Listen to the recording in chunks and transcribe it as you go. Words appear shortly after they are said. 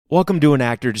Welcome to An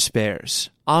Actor Despairs.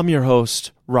 I'm your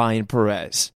host, Ryan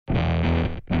Perez.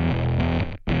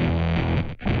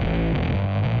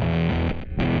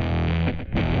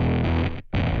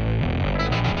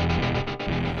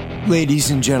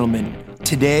 Ladies and gentlemen,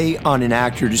 today on An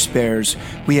Actor Despairs,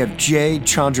 we have Jay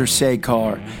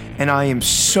Chandrasekhar, and I am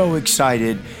so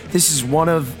excited. This is one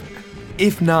of,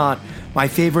 if not, my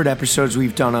favorite episodes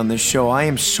we've done on this show. I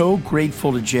am so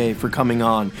grateful to Jay for coming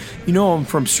on. You know him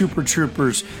from Super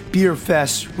Troopers, Beer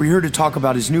Fest. We're here to talk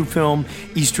about his new film,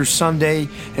 Easter Sunday,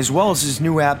 as well as his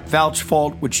new app, Vouch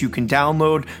Vault, which you can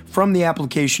download from the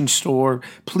application store.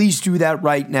 Please do that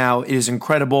right now. It is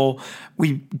incredible.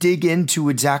 We dig into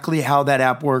exactly how that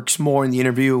app works more in the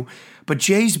interview. But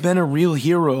Jay's been a real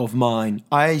hero of mine.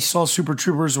 I saw Super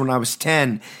Troopers when I was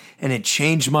 10, and it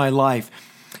changed my life.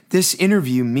 This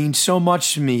interview means so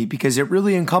much to me because it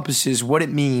really encompasses what it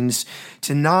means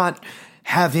to not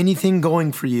have anything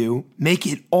going for you, make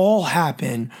it all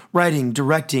happen, writing,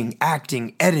 directing,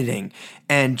 acting, editing.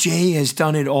 And Jay has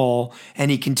done it all,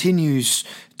 and he continues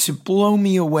to blow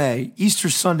me away. Easter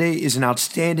Sunday is an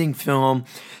outstanding film.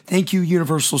 Thank you,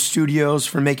 Universal Studios,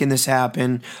 for making this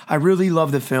happen. I really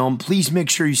love the film. Please make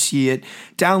sure you see it.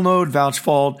 Download Vouch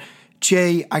Vault.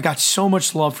 Jay, I got so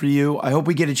much love for you. I hope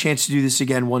we get a chance to do this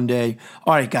again one day.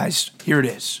 All right, guys, here it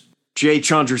is. Jay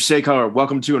Chandrasekhar,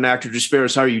 welcome to An Actor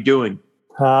Despairs. How are you doing?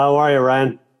 How are you,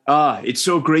 Ryan? It's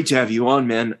so great to have you on,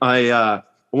 man. I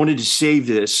wanted to save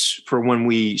this for when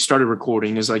we started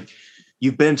recording. It's like,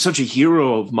 you've been such a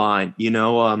hero of mine,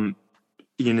 the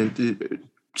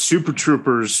Super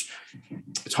Troopers.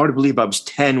 It's hard to believe I was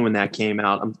 10 when that came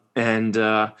out.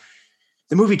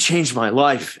 The movie changed my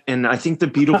life. And I think the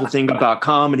beautiful thing about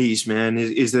comedies, man,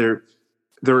 is they're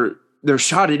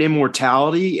shot at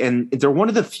immortality, and they're one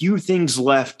of the few things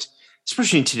left,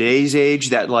 especially in today's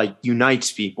age, that like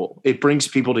unites people. It brings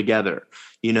people together.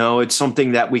 It's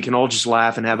something that we can all just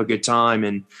laugh and have a good time.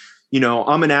 And,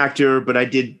 I'm an actor, but I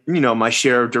did, my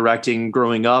share of directing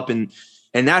growing up. And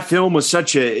that film was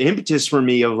such an impetus for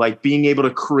me of like being able to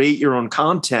create your own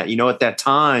content, at that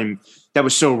time. That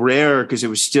was so rare because it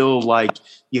was still like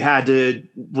you had to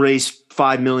raise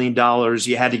 $5 million.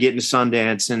 You had to get into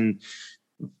Sundance. And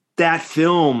that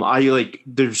film,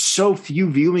 there's so few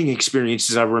viewing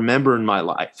experiences I remember in my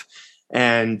life.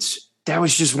 And that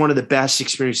was just one of the best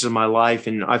experiences of my life.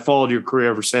 And I followed your career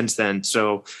ever since then.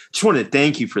 So just wanted to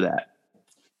thank you for that.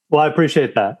 Well, I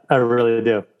appreciate that. I really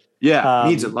do. Yeah, it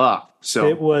means a lot. So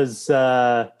it was,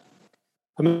 I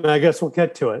guess we'll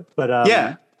get to it. But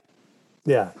yeah.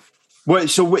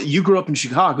 So you grew up in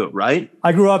Chicago, right?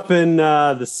 I grew up in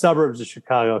the suburbs of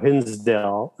Chicago,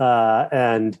 Hinsdale,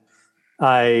 and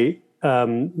I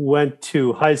went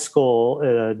to high school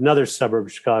in another suburb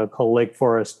of Chicago called Lake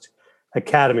Forest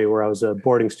Academy, where I was a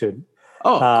boarding student.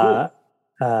 Oh,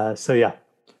 cool. So, yeah.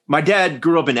 My dad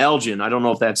grew up in Elgin. I don't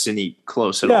know if that's any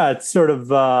close at all. Yeah, it's sort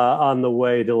of on the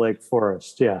way to Lake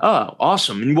Forest, yeah. Oh,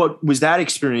 awesome. And what was that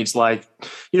experience like?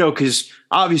 Because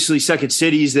obviously Second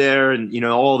City's there and,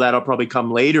 all that will probably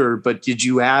come later. But did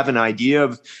you have an idea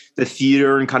of the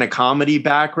theater and kind of comedy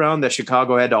background that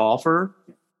Chicago had to offer?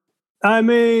 I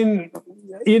mean,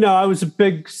 I was a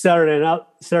big Saturday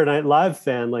Night Live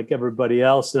fan like everybody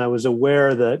else. And I was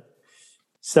aware that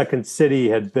Second City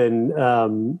had been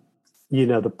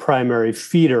the primary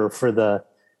feeder for the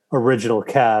original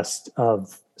cast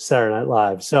of Saturday Night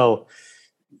Live. So,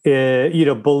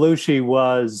 Belushi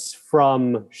was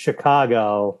from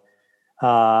Chicago,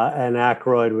 and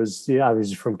Aykroyd was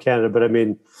obviously from Canada. But I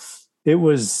mean, it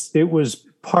was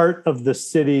part of the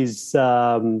city's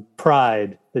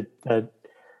pride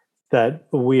that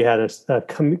we had a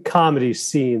comedy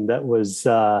scene that was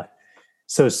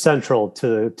so central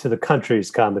to the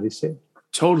country's comedy scene.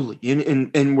 Totally.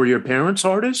 And were your parents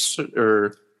artists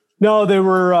or? No, they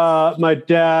were, my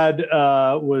dad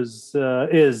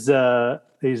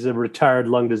he's a retired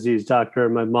lung disease doctor.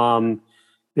 And my mom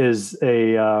is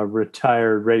a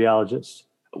retired radiologist.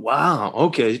 Wow.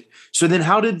 Okay. So then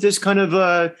how did this kind of,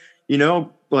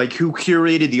 who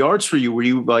curated the arts for you? Were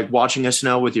you like watching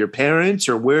SNL with your parents,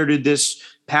 or where did this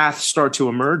path start to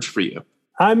emerge for you?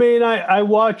 I mean, I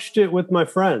watched it with my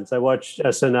friends. I watched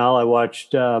SNL. I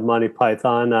watched Monty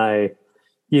Python.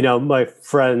 My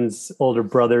friends' older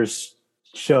brothers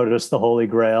showed us the Holy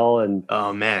Grail, and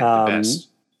oh man, the best.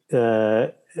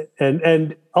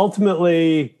 And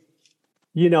ultimately,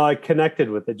 I connected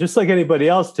with it just like anybody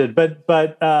else did. But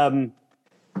I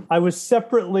was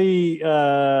separately,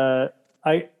 I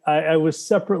was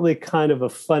separately kind of a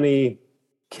funny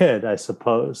kid, I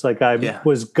suppose. Like I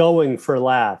was going for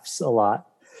laughs a lot,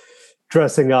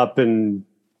 dressing up in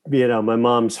my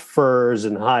mom's furs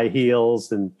and high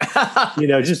heels and,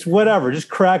 just whatever, just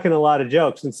cracking a lot of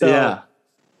jokes. And so,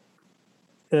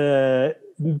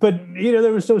 but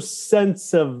there was no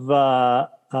sense of a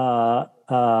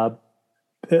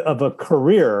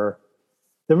career.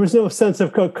 There was no sense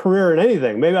of career in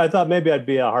anything. Maybe I thought I'd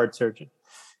be a heart surgeon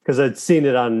because I'd seen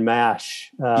it on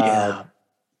MASH.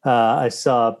 I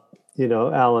saw,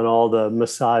 Alan Alda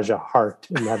massage a heart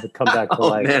and have it come back to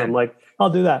life. And I'm like, I'll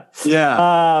do that.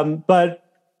 Yeah. But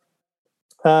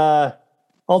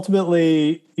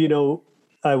ultimately,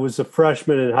 I was a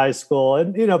freshman in high school,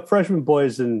 and freshman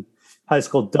boys in high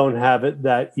school don't have it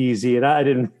that easy. And I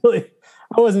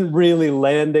wasn't really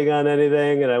landing on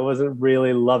anything, and I wasn't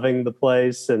really loving the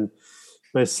place. And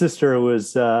my sister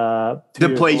was the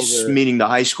place, older, meaning the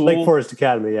high school, Lake Forest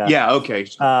Academy. Yeah. Yeah. Okay.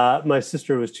 My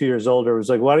sister was 2 years older. Was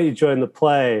like, why don't you join the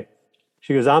play?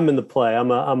 She goes, I'm in the play.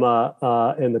 I'm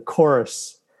in the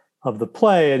chorus of the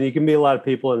play, and you can meet a lot of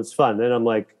people, and it's fun. And I'm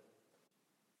like,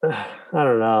 I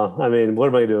don't know. I mean, what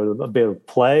am I going to do? Be in a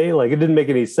play? Like, it didn't make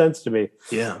any sense to me.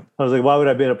 Yeah. I was like, why would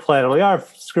I be in a play? And I'm like,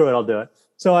 screw it, I'll do it.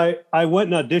 So I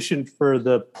went and auditioned for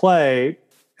the play,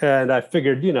 and I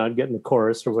figured, I'd get in the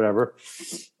chorus or whatever.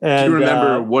 And, do you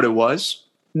remember what it was?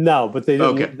 No, but they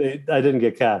didn't. Okay. I didn't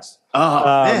get cast. Oh,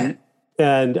 man.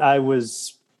 And I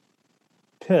was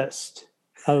pissed.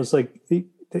 I was like, you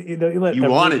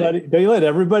let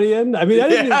everybody in? I mean, I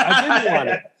didn't want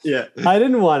it. Yeah. I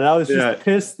didn't want it. I was just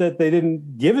pissed that they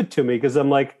didn't give it to me, because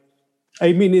I'm like,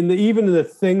 I mean, even in the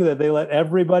thing that they let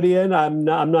everybody in, I'm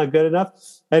not good enough.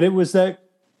 And it was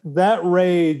that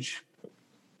rage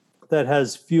that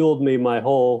has fueled me my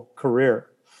whole career.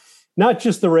 Not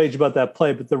just the rage about that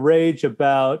play, but the rage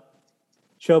about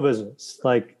show business.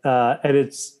 Like, and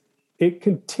it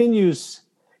continues.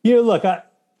 Look,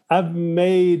 I've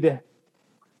made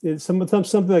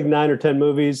something like 9 or 10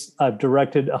 movies. I've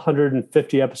directed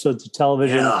 150 episodes of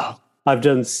television. Yeah. I've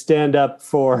done stand-up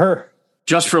for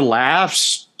just for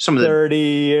laughs, 30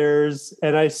 years,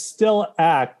 and I still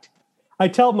act. I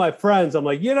tell my friends, I'm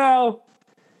like,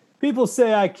 people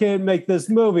say I can't make this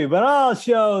movie, but I'll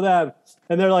show them.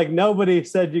 And they're like, nobody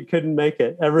said you couldn't make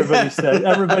it. Everybody said,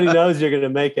 everybody knows you're going to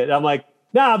make it. I'm like,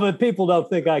 nah, but people don't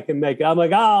think I can make it. I'm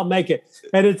like, I'll make it.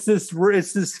 And it's this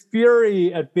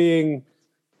fury at being,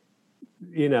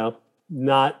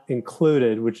 not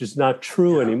included, which is not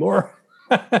true anymore.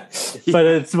 But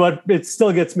it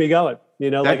still gets me going.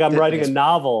 Like I'm writing a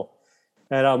novel,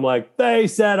 and I'm like, they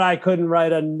said I couldn't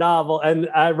write a novel, and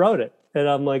I wrote it. And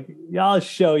I'm like, yeah, I'll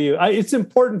show you. It's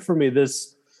important for me,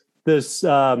 this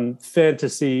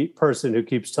fantasy person who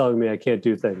keeps telling me I can't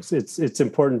do things. It's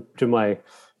important to my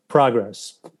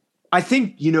progress. I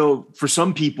think, for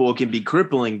some people it can be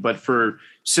crippling, but for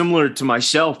similar to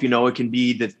myself, it can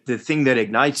be the thing that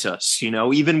ignites us,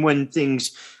 even when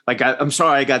things like, I'm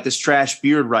sorry, I got this trash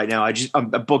beard right now. I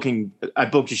booked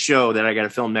a show that I got to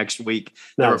film next week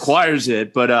that requires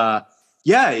it. But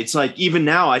it's like, even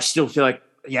now I still feel like,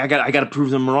 I got to prove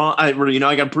them wrong. I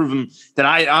got to prove them that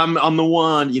I'm the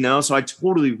one, so I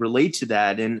totally relate to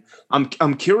that. And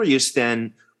I'm curious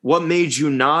then, what made you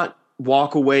not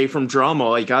walk away from drama?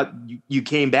 Like you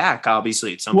came back,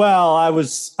 obviously, at some point. Well, I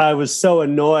was so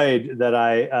annoyed that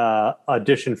I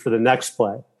auditioned for the next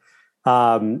play.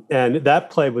 And that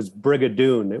play was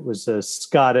Brigadoon. It was a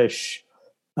Scottish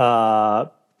drama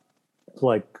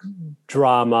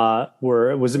where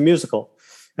it was a musical.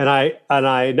 And I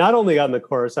not only got in the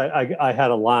chorus, I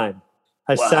had a line.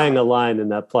 I sang a line in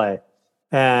that play.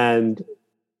 And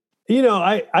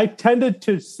I tended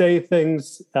to say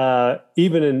things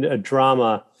even in a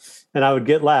drama, and I would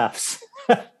get laughs.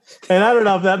 And I don't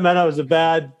know if that meant I was a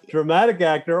bad dramatic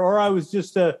actor or I was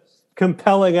just a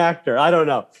compelling actor. I don't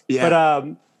know. Yeah.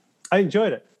 But I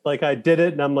enjoyed it. Like, I did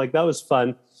it, and I'm like, that was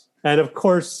fun. And of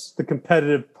course, the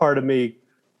competitive part of me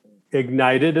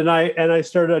ignited, and I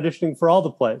started auditioning for all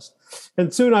the plays.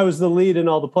 And soon I was the lead in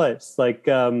all the plays. Like,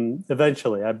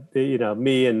 eventually,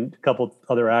 me and a couple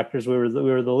other actors, we were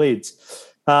the leads.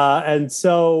 And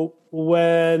so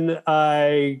when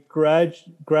I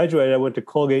graduated, I went to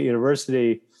Colgate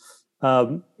University.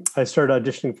 I started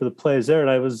auditioning for the plays there, and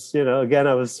I was, again,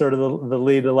 I was sort of the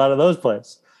lead in a lot of those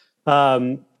plays.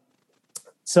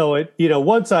 So it,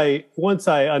 once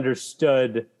I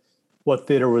understood what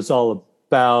theater was all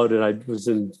about, and I was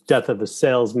in Death of a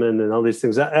Salesman and all these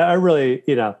things, I really,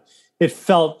 it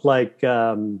felt like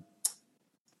the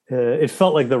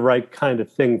right kind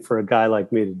of thing for a guy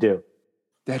like me to do.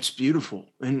 That's beautiful.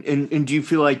 And do you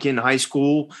feel like in high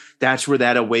school, that's where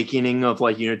that awakening of,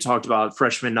 like, talked about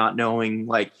freshmen not knowing,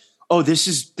 like, oh, this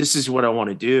is what I want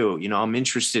to do. I'm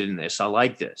interested in this. I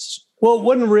like this. Well, it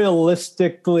wasn't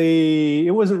realistic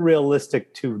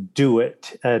to do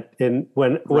it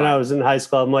when I was in high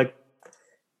school. I'm like,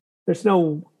 it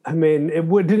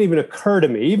didn't even occur to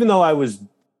me, even though I was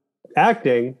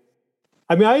acting.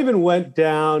 I mean, I even went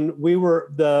down,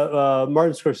 Martin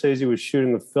Scorsese was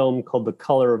shooting a film called The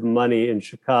Color of Money in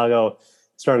Chicago,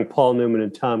 starring Paul Newman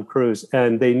and Tom Cruise,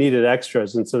 and they needed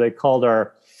extras. And so they called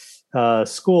our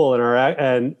school,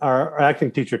 and our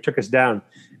acting teacher took us down,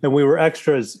 and we were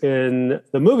extras in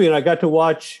the movie. And I got to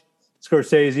watch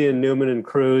Scorsese and Newman and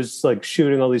Cruise like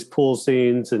shooting all these pool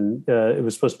scenes, and it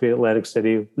was supposed to be in Atlantic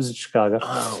City. It was in Chicago.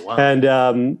 Oh, wow. And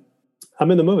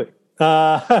I'm in the movie.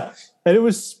 And it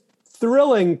was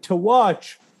thrilling to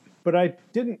watch, but I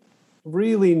didn't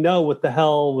really know what the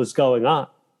hell was going on.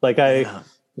 Like I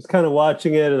was kind of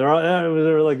watching it, and there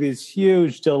were like these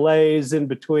huge delays in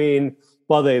between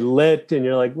while they lit, and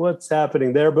you're like, what's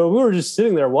happening there? But we were just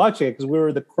sitting there watching it because we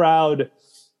were the crowd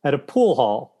at a pool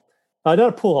hall. Not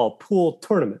a pool hall, pool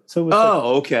tournament. So it was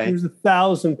okay. There was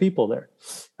 1,000 people there.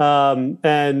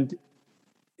 And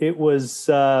it was,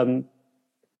 there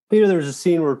was a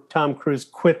scene where Tom Cruise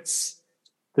quits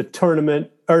the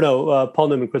tournament, Paul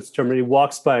Newman quits the tournament. He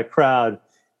walks by a crowd,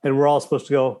 and we're all supposed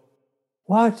to go,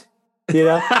 what?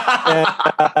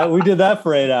 And we did that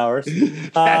for 8 hours.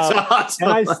 That's awesome.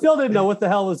 And I still didn't know what the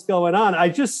hell was going on. I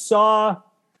just saw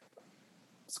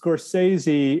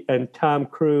Scorsese and Tom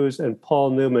Cruise and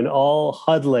Paul Newman all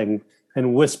huddling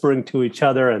and whispering to each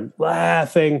other and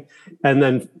laughing. And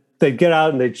then they'd get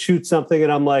out and they'd shoot something.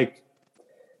 And I'm like,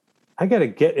 I got to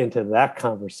get into that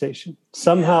conversation.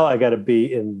 Somehow I got to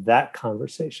be in that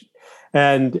conversation.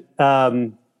 And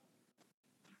I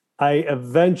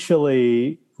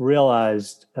eventually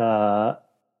realized that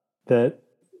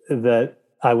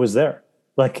I was there.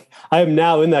 Like I am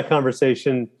now in that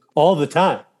conversation all the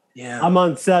time. Yeah, I'm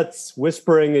on sets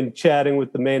whispering and chatting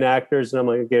with the main actors, and I'm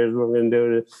like, okay, here's what we're going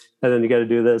to do. And then you got to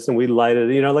do this, and we light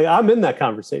it. Like I'm in that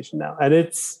conversation now, and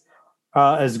it's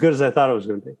as good as I thought it was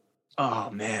going to be. Oh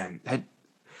man,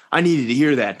 I needed to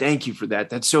hear that. Thank you for that.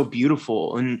 That's so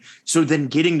beautiful. And so then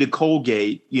getting to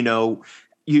Colgate,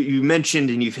 you mentioned,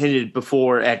 and you've hinted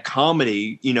before at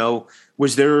comedy,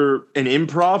 was there an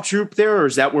improv troupe there, or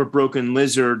is that where Broken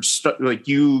Lizard, like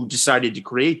you decided to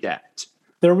create that?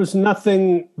 There was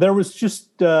nothing. There was just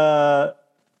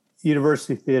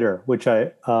University Theater, which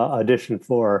I auditioned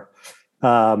for,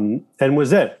 and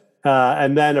was it.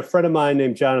 And then a friend of mine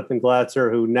named Jonathan Glatzer,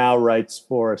 who now writes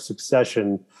for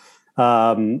Succession,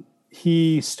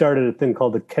 he started a thing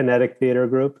called the Kinetic Theater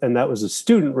Group, and that was a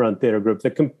student-run theater group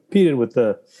that competed with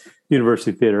the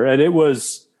University Theater. And it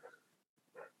was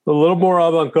a little more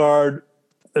avant-garde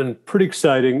and pretty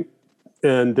exciting.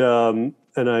 And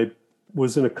I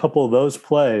was in a couple of those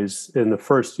plays in the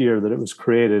first year that it was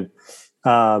created.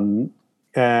 And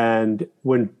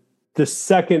when the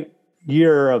second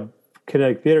year of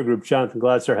Kinetic Theater Group, Jonathan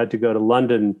Glatzer had to go to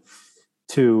London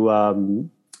to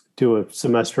do a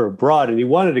semester abroad, and he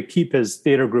wanted to keep his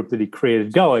theater group that he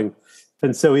created going.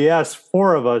 And so he asked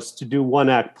 4 of us to do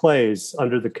one-act plays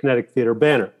under the Kinetic Theater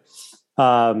banner.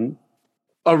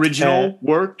 Original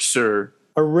works or?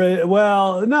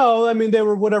 Well, no, I mean, they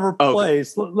were whatever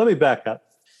plays. Okay. Let me back up.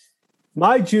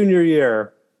 My junior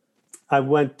year, I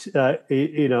went,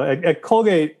 at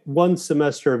Colgate, one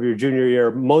semester of your junior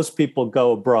year, most people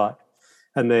go abroad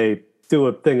and they do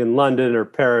a thing in London or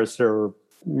Paris or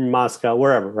Moscow,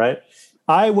 wherever, right?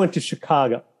 I went to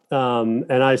Chicago,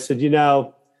 and I said,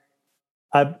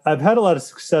 I've had a lot of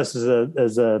success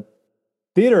as a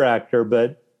theater actor,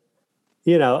 but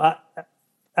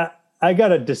I got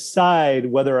to decide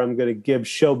whether I'm going to give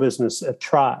show business a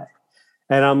try.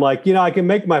 And I'm like, I can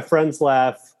make my friends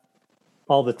laugh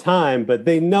all the time, but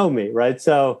they know me, right?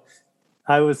 So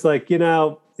I was like,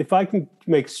 if I can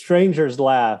make strangers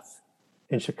laugh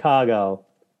in Chicago,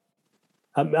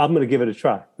 I'm going to give it a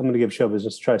try. I'm going to give show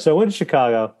business a try. So I went to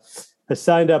Chicago. I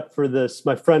signed up for this.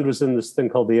 My friend was in this thing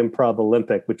called the Improv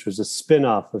Olympic, which was a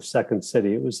spin-off of Second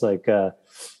City. It was like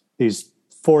these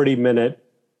 40-minute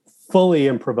fully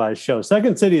improvised shows.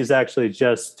 Second City is actually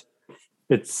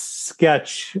it's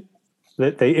sketch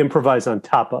that they improvise on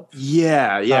top of.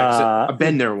 Yeah. I've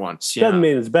been there once. Yeah. Doesn't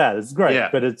mean it's bad. It's great,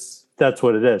 but that's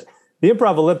what it is. The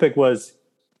Improv Olympic was,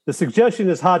 the suggestion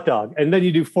is hot dog, and then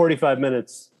you do 45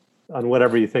 minutes on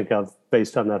whatever you think of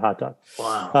based on that hot dog.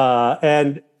 Wow.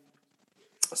 And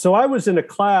so I was in a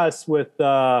class with,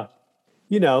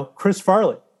 Chris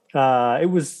Farley. It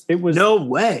was no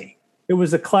way. It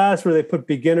was a class where they put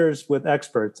beginners with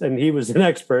experts, and he was an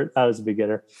expert. I was a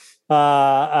beginner.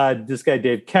 This guy,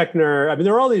 Dave Keckner. I mean,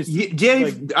 there were all these.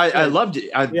 Dave, I loved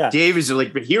it. Dave is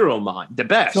like a hero of mine, the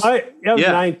best. So I was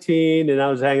 19 and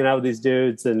I was hanging out with these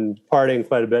dudes and partying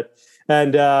quite a bit.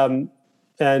 And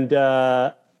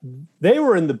they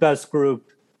were in the best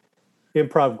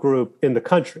improv group in the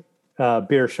country,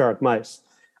 Beer Shark Mice.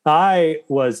 I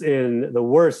was in the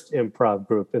worst improv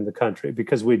group in the country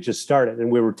because we just started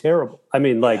and we were terrible. I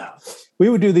mean, we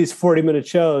would do these 40-minute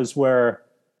shows where,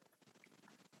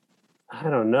 I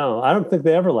don't know. I don't think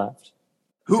they ever left.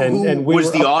 Who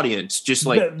was the audience? Just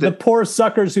like the poor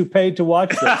suckers who paid to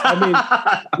watch this. I mean,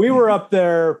 we were up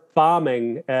there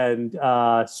bombing and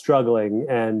struggling,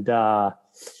 and I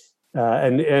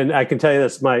can tell you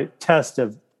this: my test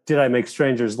of did I make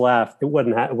strangers laugh? It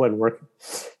wasn't working.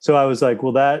 So I was like,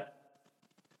 well, that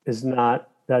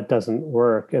doesn't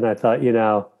work. And I thought,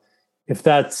 if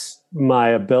that's my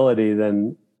ability,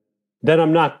 then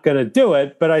I'm not going to do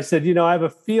it. But I said, I have a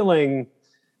feeling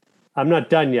I'm not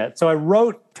done yet. So I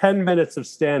wrote 10 minutes of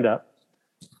stand-up,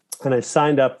 and I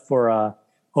signed up for a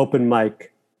open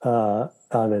mic on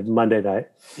a Monday night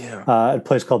at a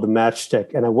place called the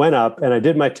Matchstick. And I went up and I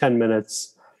did my 10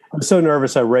 minutes. I was so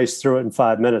nervous I raced through it in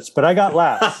 5 minutes, but I got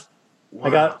laughs. Wow. I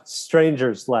got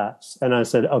strangers' laughs. And I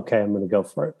said, okay, I'm going to go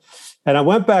for it. And I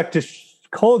went back to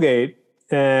Colgate,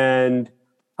 and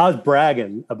I was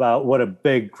bragging about what a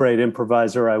big, great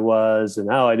improviser I was and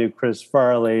how I knew Chris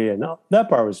Farley, and that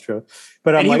part was true.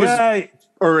 But I'm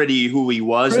already who he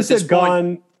was. Chris at this had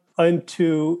gone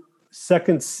into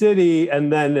Second City,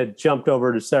 and then it jumped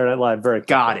over to Saturday Night Live very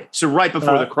quickly. Got it. So right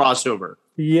before the crossover.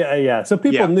 Yeah. So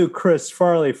people knew Chris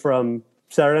Farley from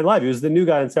Saturday Night Live. He was the new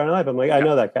guy on Saturday Night Live. I'm like, I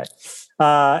know that guy.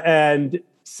 And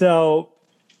so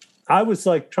I was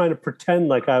like trying to pretend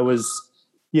like I was,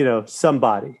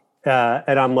 somebody.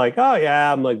 And I'm like, oh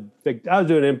yeah, I'm like, I was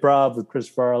doing improv with Chris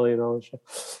Farley and all that shit.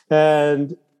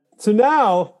 And so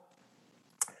now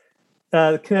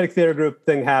the Kinetic Theater Group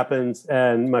thing happens,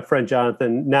 and my friend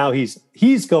Jonathan, now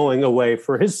he's going away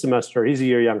for his semester. He's a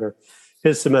year younger.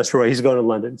 His semester away, he's going to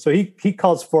London. So he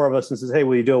calls four of us and says, hey,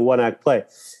 will you do a one-act play?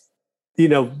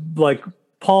 Like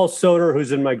Paul Soder,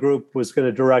 who's in my group, was going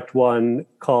to direct one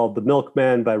called The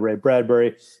Milkman by Ray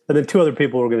Bradbury. And then two other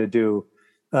people were going to do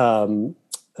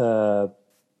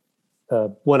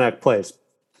one-act plays.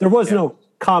 There was no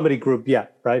comedy group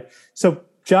yet, right? So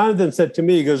Jonathan said to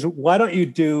me, he goes, why don't you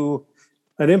do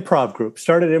an improv group?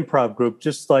 Start an improv group,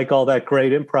 just like all that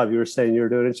great improv you were saying you were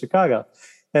doing in Chicago.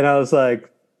 And I was like,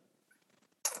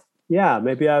 yeah,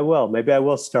 maybe I will. Maybe I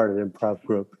will start an improv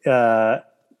group.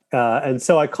 And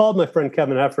so I called my friend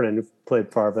Kevin Heffernan, who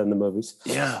played Farva in the movies.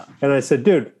 Yeah. And I said,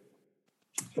 dude,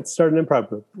 let's start an improv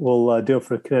group. We'll do it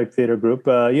for the Kinetic Theater Group,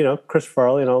 Chris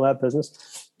Farley and all that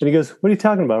business. And he goes, what are you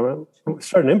talking about?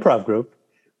 Start an improv group.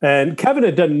 And Kevin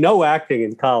had done no acting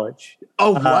in college.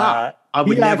 Oh, wow. I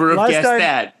would never have guessed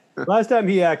that. Last time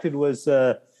he acted was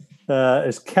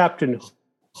as Captain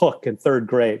Hook in third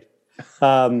grade.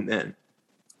 Man.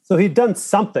 So he'd done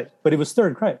something, but he was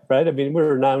third grade, right? I mean,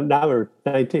 we're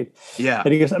 19. Yeah.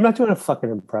 And he goes, I'm not doing a fucking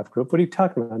improv group. What are you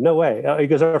talking about? No way. He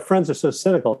goes, our friends are so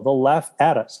cynical. They'll laugh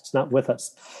at us. It's not with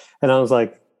us. And I was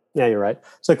like, yeah, you're right.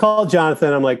 So I called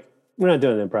Jonathan. I'm like, we're not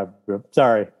doing an improv group.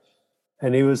 Sorry.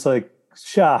 And he was like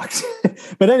shocked.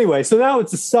 But anyway, so now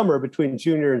it's the summer between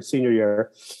junior and senior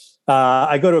year.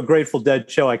 I go to a Grateful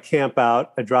Dead show. I camp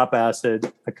out. I drop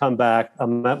acid. I come back.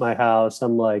 I'm at my house.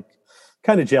 I'm like,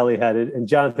 kind of jelly-headed, and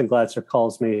Jonathan Glatzer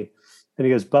calls me, and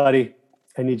he goes, buddy,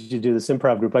 I need you to do this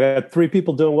improv group. I got 3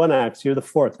 people doing one act. So you're the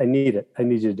 4th. I need it. I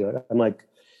need you to do it. I'm like,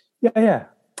 yeah.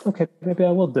 Okay, maybe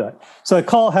I will do it. So I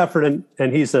call Heffernan,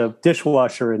 and he's a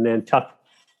dishwasher in Nantucket.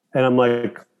 And I'm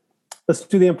like, let's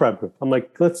do the improv group. I'm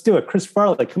like, let's do it. Chris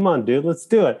Farley, come on, dude, let's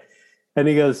do it. And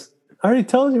he goes, I already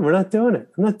told you we're not doing it.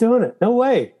 I'm not doing it. No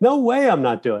way I'm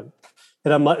not doing it.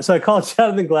 And I'm like, so I call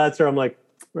Jonathan Glatzer. I'm like,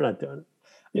 we're not doing it.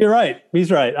 You're right.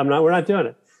 He's right. We're not doing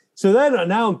it. So then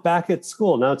now I'm back at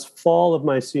school. Now it's fall of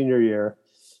my senior year.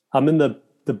 I'm in the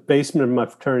basement of my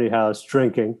fraternity house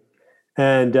drinking.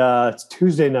 And it's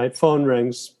Tuesday night, phone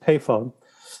rings, payphone.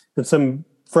 And some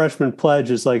freshman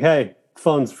pledge is like, hey,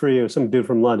 phone's for you, some dude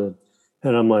from London.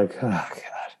 And I'm like, oh, God.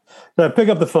 So I pick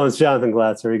up the phone. It's Jonathan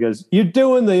Glatzer. He goes, you're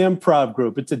doing the improv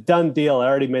group. It's a done deal. I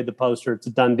already made the poster. It's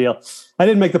a done deal. I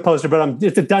didn't make the poster, but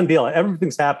it's a done deal.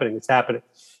 Everything's happening. It's happening.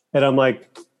 And I'm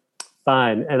like,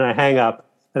 fine. And I hang up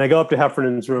and I go up to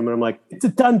Heffernan's room and I'm like, it's a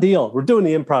done deal. We're doing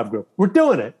the improv group. We're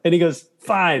doing it. And he goes,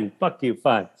 fine, fuck you,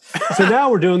 fine. So now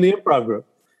we're doing the improv group.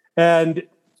 And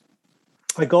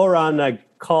I go around and I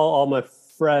call all my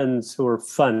friends who are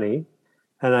funny.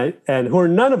 and who are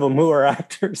none of them who are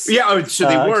actors. Yeah, so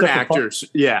they weren't actors.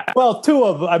 Yeah. Well, two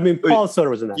of them. I mean, Paul Soter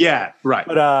was an actor. Yeah, right.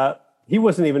 But he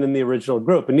wasn't even in the original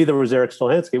group, and neither was Eric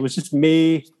Stolhansky. It was just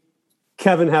me,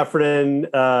 Kevin Heffernan,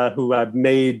 who I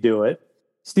made do it,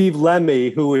 Steve Lemmy,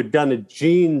 who had done a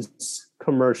jeans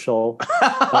commercial.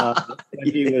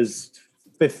 He was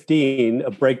 15, a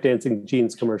breakdancing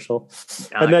jeans commercial. Nice.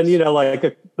 And then,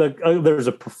 there was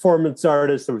a performance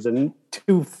artist. There was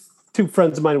two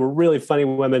friends of mine who were really funny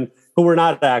women who were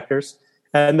not actors.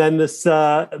 And then this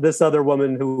other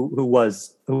woman who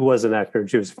was an actor, and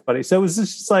she was funny. So it was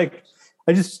just like,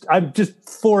 I just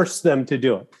forced them to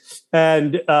do it.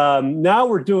 And now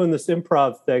we're doing this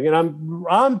improv thing, and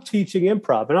I'm teaching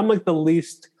improv, and I'm like the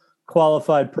least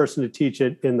qualified person to teach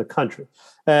it in the country.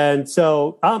 And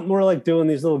so we're like doing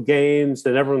these little games,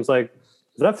 and everyone's like,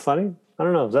 "Is that funny? I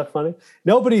don't know. Is that funny?"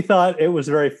 Nobody thought it was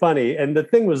very funny, and the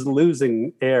thing was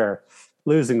losing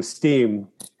steam.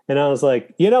 And I was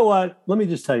like, you know what? Let me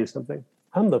just tell you something.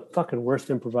 I'm the fucking worst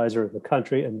improviser in the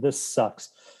country, and this sucks.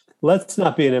 Let's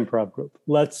not be an improv group.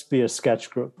 Let's be a sketch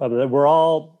group. I mean, we're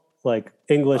all like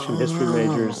English and history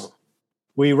majors.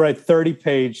 We write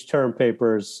 30-page term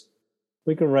papers.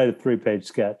 We can write a 3-page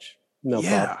sketch. No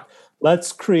problem.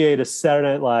 Let's create a Saturday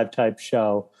Night Live type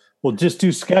show. We'll just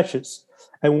do sketches.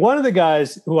 And one of the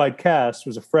guys who I'd cast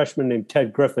was a freshman named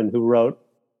Ted Griffin, who wrote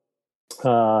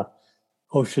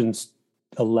Ocean's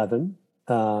 11.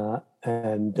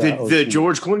 And the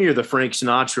George Clooney or the Frank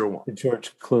Sinatra one? The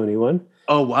George Clooney one.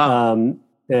 Oh, wow.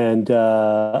 And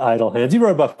Idle Hands. He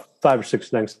wrote about 5 or 6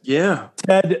 things. Yeah.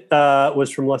 Ted was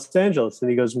from Los Angeles,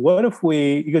 and he goes, you want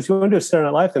to do a Saturday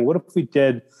Night Live thing? What if we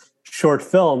did short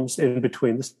films in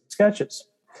between the sketches?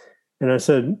 And I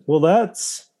said, well,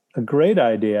 that's a great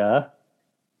idea,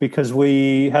 because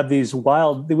we have these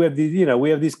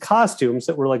costumes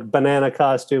that were like banana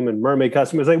costume and mermaid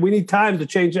costume. It's like, we need time to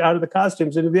change out of the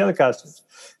costumes into the other costumes.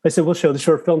 I said, we'll show the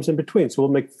short films in between. So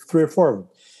we'll make 3 or 4 of them.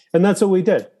 And that's what we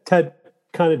did. Ted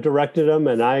kind of directed them,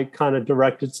 and I kind of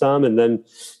directed some. And then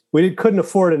we couldn't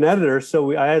afford an editor.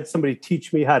 So I had somebody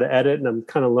teach me how to edit, and I'm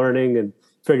kind of learning and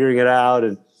figuring it out.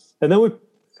 And then we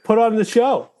put on the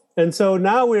show. And so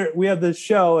now we have this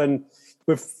show, and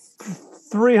we're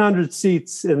 300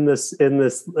 seats in this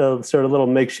sort of little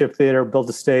makeshift theater, built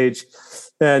a stage,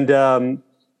 and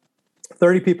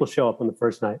 30 people show up on the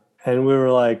first night. And we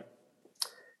were like,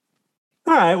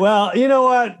 all right, well, you know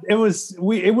what? It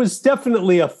was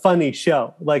definitely a funny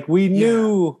show. Like, we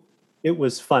knew it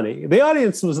was funny. The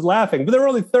audience was laughing, but there were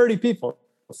only 30 people.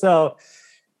 So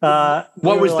what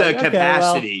was the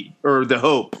capacity or the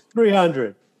hope?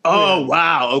 300. Oh,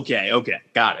 wow. Okay.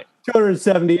 Got it.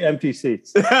 270 empty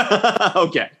seats.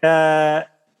 Okay. That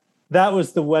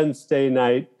was the Wednesday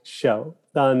night show.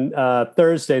 On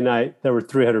Thursday night, there were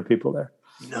 300 people there.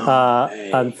 No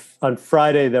way. On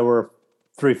Friday, there were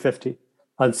 350.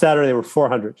 On Saturday, there were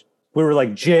 400. We were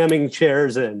like jamming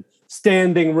chairs in,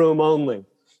 standing room only.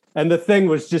 And the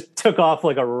thing took off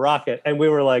like a rocket. And we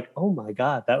were like, oh my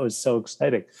God, that was so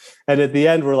exciting. And at the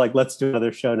end, we're like, let's do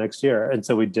another show next year. And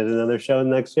so we did another show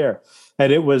next year.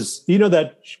 And it was,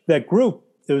 that group,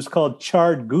 it was called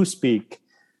Charred Goosebeak,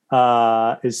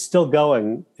 is still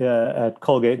going at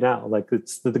Colgate now. Like,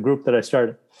 it's the group that I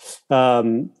started.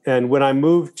 And when I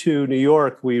moved to New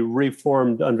York, we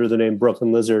reformed under the name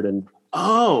Brooklyn Lizard, and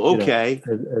okay,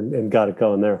 and got it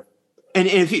going there.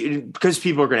 And because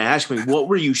people are going to ask me, what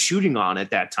were you shooting on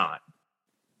at that time?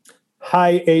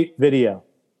 High 8 video.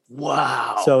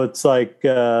 Wow. So it's like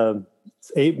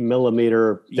 8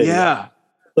 millimeter video. Yeah.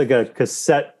 Like a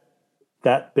cassette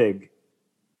that big.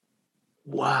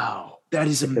 Wow. That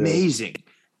is amazing.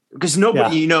 Because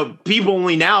nobody, people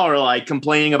only now are like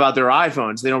complaining about their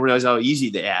iPhones. They don't realize how easy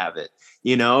they have it.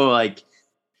 Like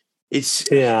it's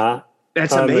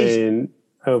that's amazing. I mean,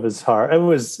 it was hard. It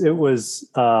was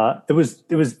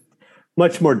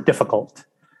much more difficult.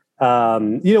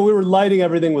 We were lighting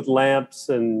everything with lamps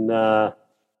and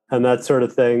that sort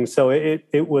of thing. So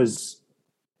it was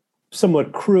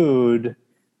somewhat crude,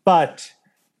 but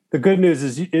the good news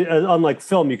is, unlike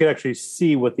film, you can actually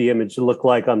see what the image looked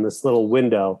like on this little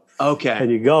window. Okay. And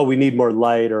you go, we need more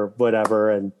light or whatever.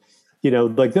 And,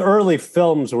 like the early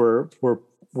films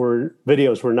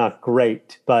videos were not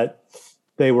great, but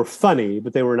they were funny,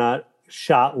 but they were not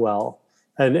shot well.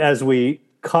 And as we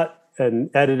cut and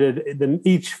edited, then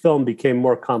each film became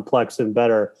more complex and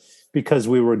better because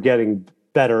we were getting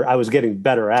better. I was getting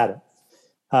better at it.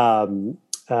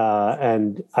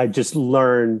 And I just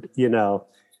learned,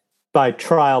 by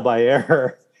trial, by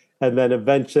error. And then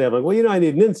eventually I'm like, well, I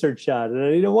need an insert shot, and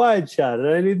I need a wide shot, and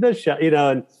I need this shot,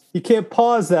 and you can't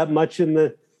pause that much in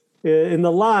the in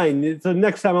the line. So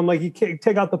next time I'm like, you can't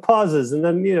take out the pauses. And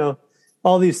then,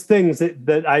 all these things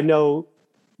that I know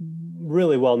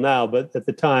really well now, but at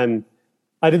the time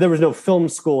there was no film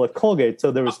school at Colgate,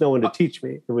 so there was no one to teach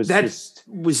me. It was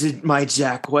was it my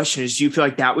exact question is, do you feel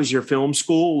like that was your film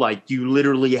school? Like you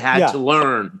literally had to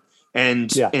learn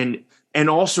and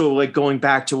also like going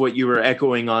back to what you were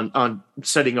echoing on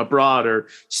studying abroad or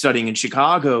studying in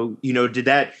Chicago, did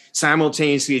that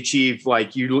simultaneously achieve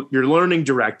like you're learning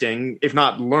directing, if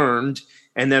not learned,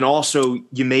 and then also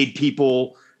you made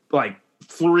people like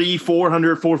 300,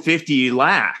 400, 450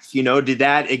 laugh, did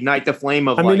that ignite the flame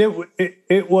of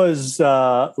it was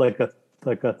like a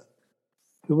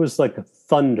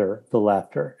thunder, the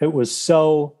laughter. It was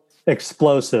so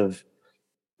explosive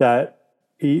that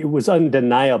it was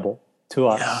undeniable to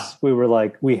us. Yeah. We were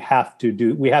like, we have to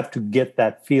get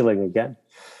that feeling again.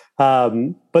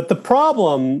 But the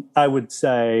problem I would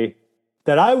say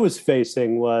that I was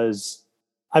facing was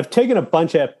I've taken a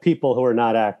bunch of people who are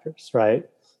not actors, right?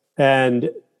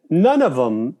 And none of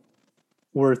them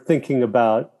were thinking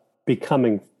about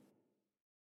becoming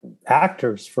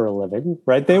actors for a living,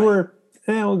 right? They were,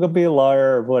 we'll go be a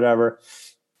lawyer or whatever.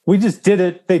 We just did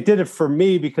it. They did it for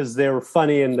me because they were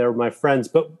funny and they were my friends.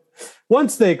 But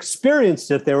once they experienced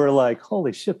it, they were like,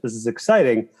 holy shit, this is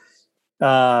exciting.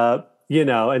 And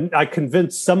I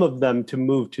convinced some of them to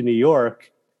move to New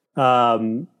York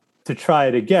to try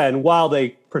it again while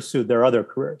they pursued their other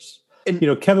careers. And,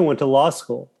 Kevin went to law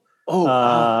school.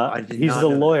 He's a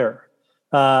lawyer.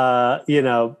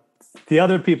 The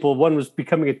other people, one was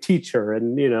becoming a teacher,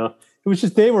 and it was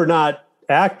just they were not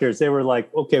actors. They were like,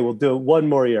 okay, we'll do it one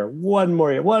more year, one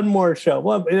more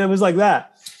show, and it was like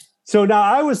that. So now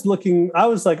I was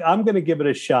like, I'm going to give it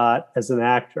a shot as an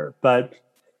actor, but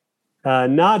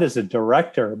not as a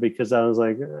director, because I was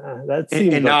like, that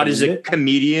seems and not as a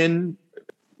comedian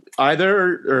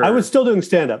either. Or? I was still doing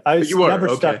stand-up. I never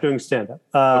stopped doing stand-up.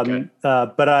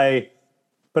 But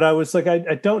I was like,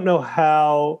 I don't know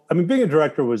how. I mean, being a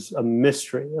director was a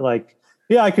mystery. Like,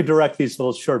 I could direct these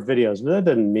little short videos, but that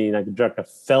didn't mean I could direct a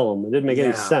film. It didn't make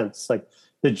any sense. Like,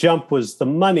 the jump was the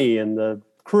money and the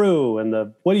crew and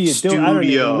the what do you do? I don't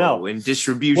even know. And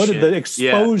distribution. What the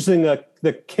exposing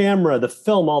the camera, the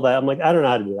film, all that. I'm like, I don't know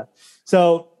how to do that.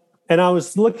 So, and I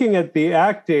was looking at the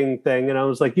acting thing, and I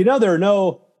was like, there are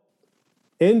no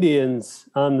Indians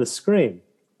on the screen.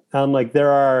 I'm like,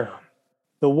 there are.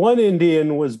 The one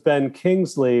Indian was Ben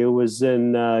Kingsley, who was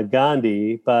in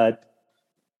Gandhi, but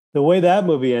the way that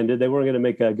movie ended, they weren't going to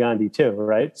make a Gandhi 2,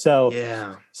 right? So,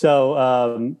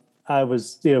 I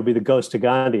was, be the ghost of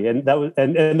Gandhi, and that was,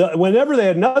 whenever they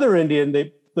had another Indian,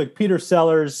 they like Peter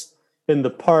Sellers in The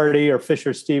Party or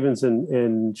Fisher Stevens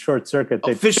in Short Circuit.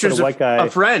 They Fisher's put a white guy, a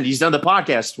friend. He's done the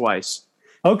podcast twice.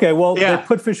 Okay, well, they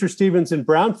put Fisher Stevens in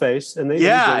brownface, and they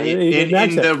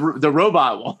in the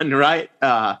robot one, right?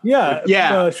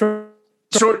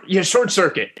 Short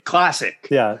Circuit, classic.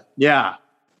 Yeah.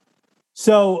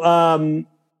 So I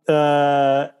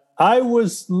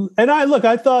was, and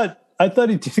I thought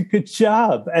he did a good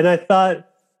job, and I thought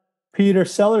Peter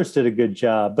Sellers did a good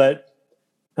job, but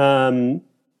the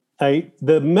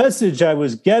message I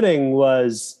was getting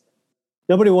was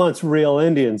nobody wants real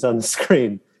Indians on the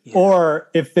screen. Yeah. Or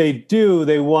if they do,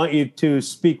 they want you to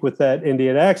speak with that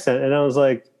Indian accent. And I was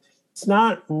like, it's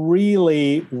not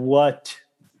really what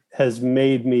has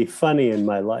made me funny in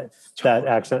my life, that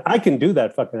accent. I can do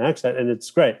that fucking accent, and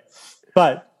it's great.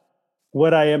 But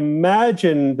what I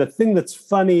imagine, the thing that's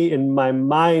funny in my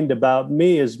mind about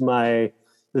me is the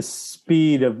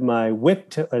speed of my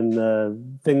wit and the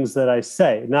things that I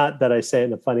say, not that I say it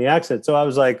in a funny accent. So I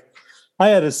was like, I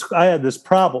had this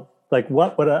problem. Like,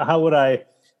 how would I,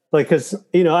 like, because,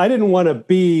 I didn't want to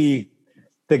be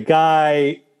the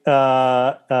guy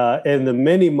in the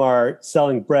mini mart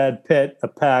selling Brad Pitt a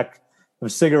pack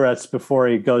of cigarettes before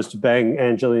he goes to bang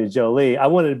Angelina Jolie. I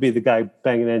wanted to be the guy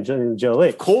banging Angelina Jolie.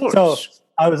 Of course. So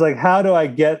I was like, how do I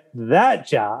get that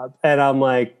job? And I'm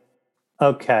like,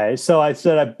 okay. So I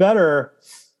said, I better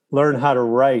learn how to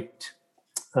write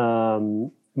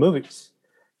movies,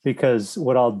 because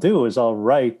what I'll do is I'll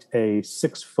write a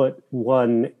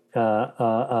 6'1"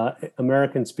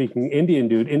 American-speaking Indian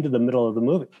dude into the middle of the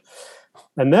movie.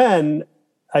 And then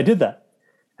I did that.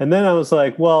 And then I was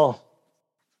like, well,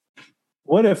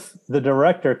 what if the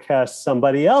director casts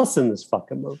somebody else in this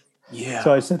fucking movie? Yeah.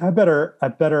 So I said, I'm going to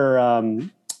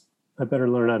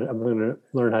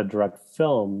learn how to direct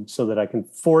film so that I can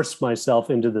force myself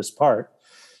into this part.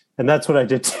 And that's what I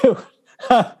did too.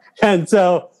 And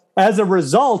so as a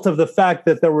result of the fact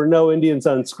that there were no Indians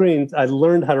on screens, I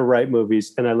learned how to write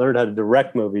movies and I learned how to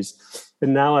direct movies.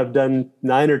 and now I've done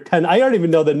 9 or 10. I don't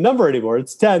even know the number anymore.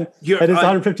 It's 10, and it's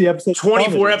 150 episodes.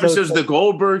 24 episodes of The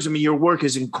Goldbergs. I mean, your work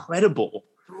is incredible.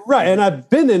 Right, and I've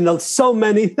been in so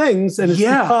many things, and it's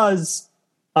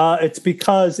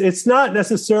because it's not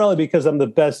necessarily because I'm the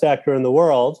best actor in the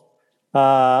world,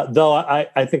 though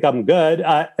I think I'm good.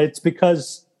 It's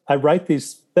because I write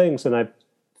these things and I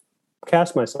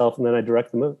cast myself, and then I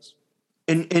direct the movies.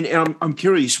 And I'm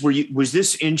curious, was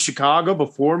this in Chicago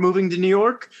before moving to New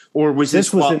York, or was this?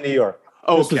 This was in New York.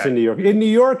 Oh, this was in New York. In New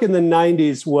York in the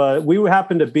 90s, we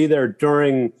happened to be there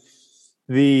during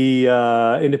the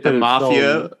independent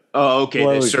Mafia. film Oh, okay,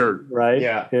 closure, right?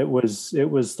 Yeah, it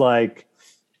was like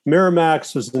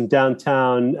Miramax was in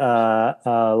downtown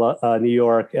New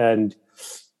York, and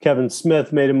Kevin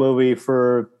Smith made a movie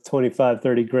for 25,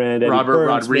 30 grand. Robert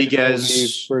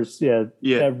Rodriguez.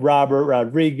 Robert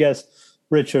Rodriguez,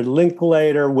 Richard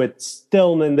Linklater, Whit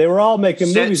Stillman. They were all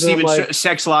making movies.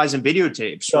 Sex, Lies, and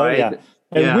Videotapes, right? Yeah.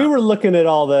 And we were looking at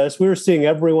all this. We were seeing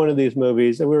every one of these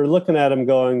movies, and we were looking at them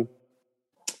going,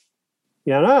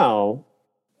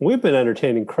 we've been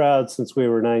entertaining crowds since we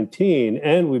were 19,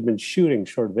 and we've been shooting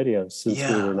short videos since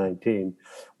we were 19.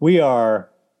 We are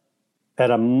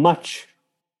at a much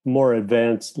more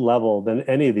advanced level than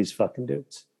any of these fucking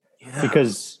dudes. Yeah.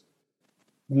 Because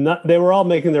they were all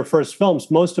making their first films.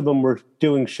 Most of them were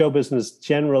doing show business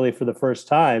generally for the first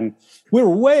time. We were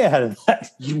way ahead of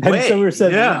that. So we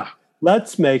said,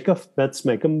 let's make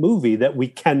a movie that we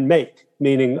can make,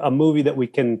 meaning a movie that we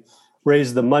can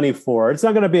raise the money for. It's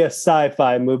not going to be a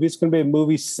sci-fi movie. It's going to be a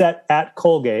movie set at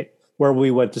Colgate, where we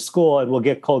went to school, and we'll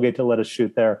get Colgate to let us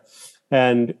shoot there.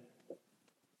 And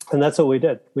that's what we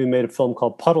did. We made a film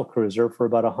called Puddle Cruiser for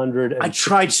about $100. I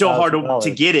tried so hard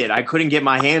to get it. I couldn't get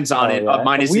my hands on it.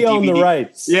 Minus we own the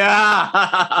rights.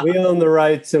 Yeah, we own the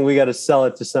rights, and we got to sell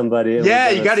it to somebody. Yeah,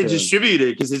 you got to distribute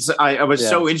it, because I was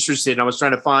so interested. And I was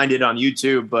trying to find it on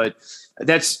YouTube, but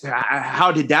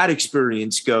how did that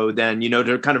experience go then?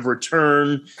 To kind of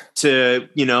return to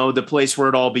the place where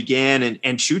it all began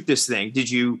and shoot this thing. Did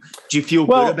you feel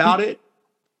good about it?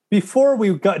 Before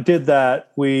we did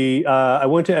that, I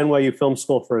went to NYU Film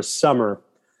School for a summer.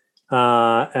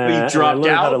 And you dropped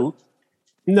out?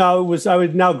 I was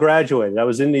now graduated. I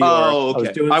was in New York. Oh,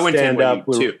 okay. I was doing stand-up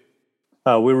too.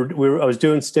 I was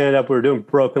doing stand-up. We were doing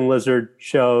Broken Lizard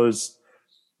shows.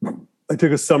 I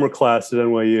took a summer class at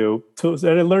NYU.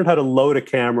 And I learned how to load a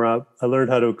camera. I learned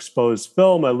how to expose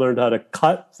film. I learned how to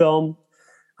cut film.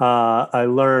 I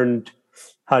learned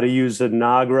how to use a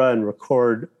Nagra and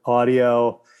record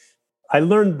audio. I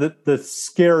learned the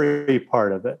scary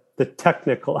part of it, the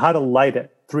technical, how to light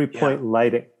it, 3-point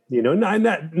lighting.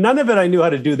 None of it I knew how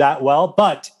to do that well,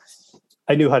 but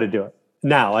I knew how to do it.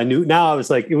 Now I was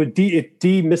like, it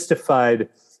demystified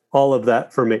all of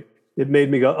that for me. It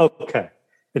made me go, okay,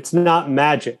 it's not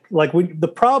magic. Like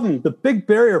the big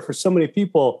barrier for so many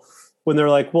people when they're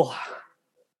like, well,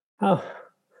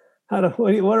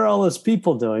 what are all those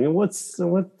people doing, and what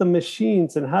the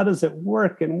machines, and how does it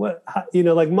work, and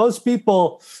like most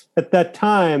people at that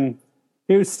time,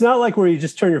 it's not like where you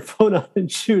just turn your phone on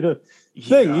and shoot a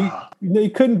thing. You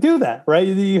couldn't do that, right?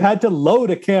 You had to load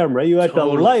a camera, you had to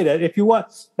light it if you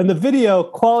want, and the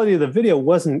quality of the video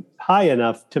wasn't high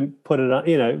enough to put it on.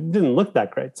 It didn't look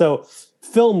that great. So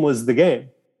film was the game,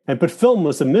 but film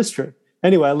was a mystery.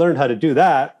 Anyway, I learned how to do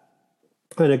that,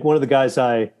 and one of the guys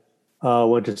I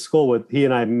went to school with, he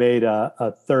and I made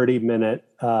a 30-minute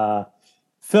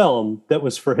film that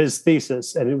was for his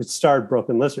thesis, and it starred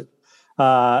Broken Lizard.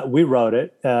 We wrote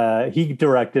it. He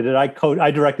directed it. I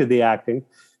directed the acting.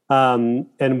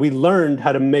 And we learned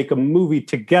how to make a movie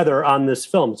together on this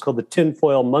film. It's called The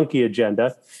Tinfoil Monkey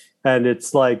Agenda. And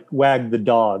it's like Wag the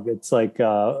Dog. It's like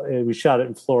we shot it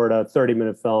in Florida,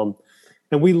 30-minute film.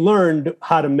 And we learned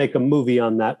how to make a movie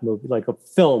on that movie, like a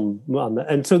film on that.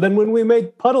 And so then when we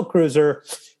made Puddle Cruiser,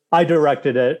 I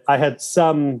directed it. I had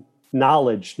some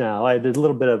knowledge now. I did a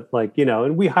little bit of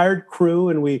and we hired crew,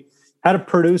 and we had a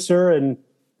producer, and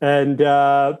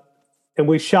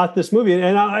we shot this movie.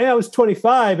 And I was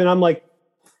 25, and I'm like,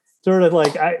 sort of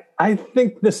like, I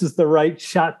think this is the right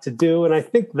shot to do, and I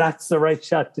think that's the right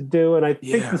shot to do, and I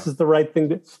think this is the right thing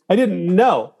to. I didn't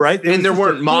know, right? And there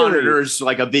weren't monitors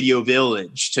like a Video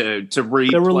Village to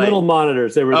replay. There were little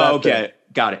monitors. They were okay,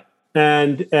 got it.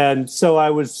 And so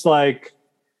I was like,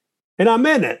 and I'm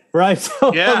in it, right?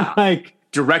 So I'm like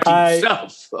directing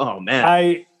yourself. Oh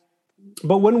man.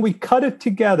 But when we cut it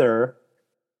together.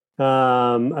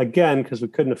 Again, because we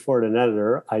couldn't afford an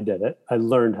editor, I did it. I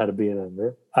learned how to be an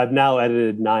editor. I've now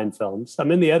edited 9 films. I'm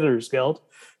in the Editors Guild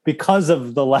because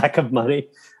of the lack of money.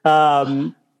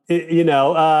 When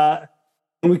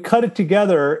we cut it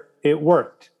together, it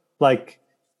worked. like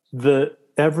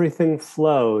everything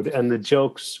flowed and the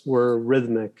jokes were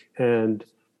rhythmic and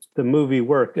the movie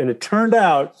worked. And it turned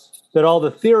out that all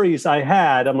the theories I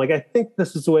had, I'm like, I think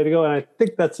this is the way to go, and I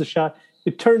think that's the shot.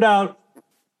 It turned out,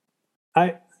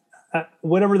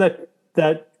 whatever that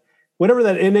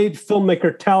innate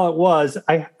filmmaker talent was,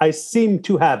 I seemed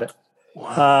to have it.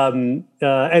 Wow.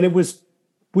 And it was,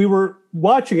 we were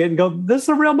watching it and go, this is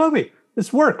a real movie.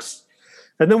 This works.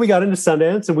 And then we got into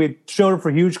Sundance and we showed it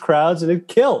for huge crowds and it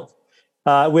killed.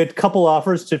 We had a couple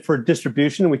offers for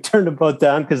distribution and we turned them both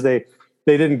down because they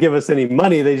didn't give us any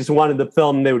money. They just wanted the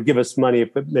film and they would give us money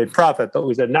if it made profit. But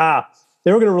we said, nah,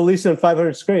 they were going to release it on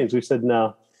 500 screens. We said,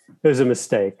 no, it was a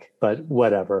mistake, but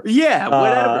whatever. Yeah,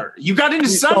 whatever. You got into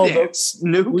Sundance.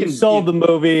 We sold the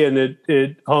movie and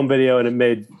it home video and it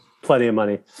made plenty of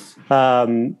money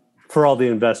for all the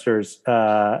investors.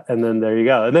 And then there you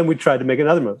go. And then we tried to make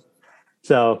another movie.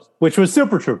 So, which was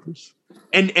Super Troopers.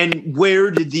 And where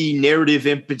did the narrative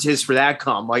impetus for that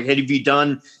come? Like, have you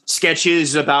done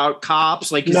sketches about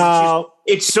cops? Like, no.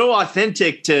 It's so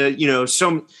authentic to,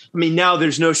 now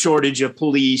there's no shortage of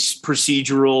police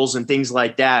procedurals and things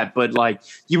like that. But like,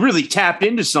 you really tapped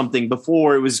into something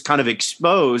before it was kind of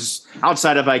exposed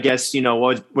outside of, I guess,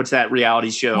 what's that reality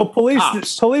show? Well,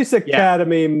 Police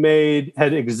Academy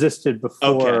had existed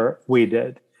before we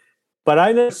did. But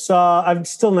I've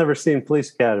still never seen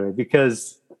Police Academy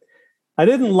because I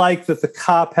didn't like that the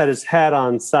cop had his hat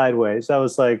on sideways. I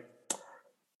was like, it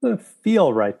doesn't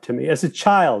feel right to me. As a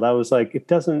child, I was like, it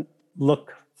doesn't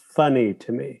look funny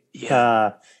to me.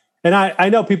 Yeah. And I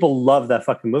know people love that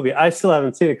fucking movie. I still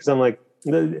haven't seen it because I'm like,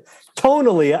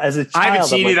 tonally, as a child, I haven't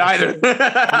seen it either.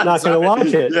 I'm not going to watch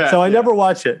it. Yeah, so I never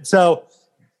watch it. So,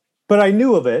 but I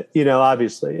knew of it,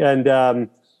 obviously. And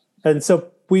so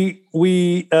we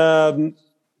after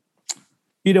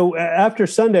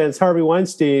Sundance, Harvey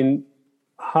Weinstein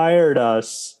hired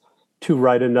us to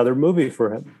write another movie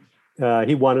for him.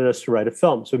 He wanted us to write a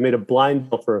film. So we made a blind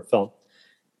deal for a film.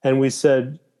 And we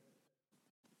said,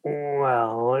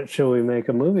 well, what should we make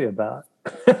a movie about?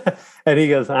 And he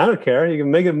goes, I don't care. You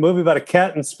can make a movie about a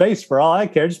cat in space for all I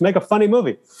care. Just make a funny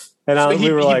movie. And he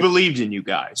believed in you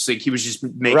guys. Like he was just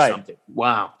make something.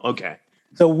 Wow. Okay.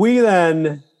 So we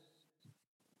then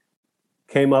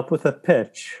came up with a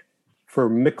pitch for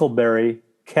Mickleberry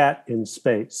Cat in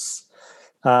Space.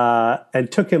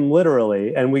 And took him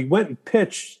literally. And we went and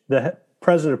pitched the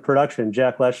president of production,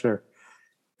 Jack Leshner.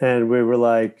 And we were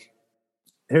like,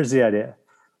 here's the idea.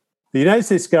 The United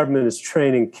States government is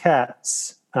training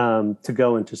cats to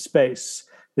go into space.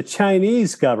 The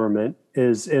Chinese government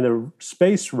is in a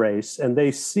space race and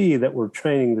they see that we're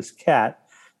training this cat.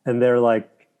 And they're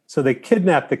like, so they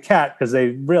kidnap the cat because they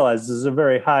realize this is a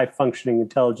very high functioning,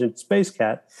 intelligent space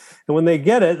cat. And when they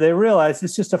get it, they realize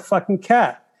it's just a fucking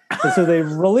cat. And so they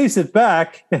release it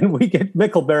back and we get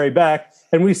Mickleberry back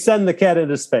and we send the cat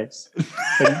into space.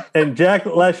 And Jack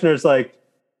Leshner's like,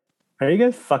 are you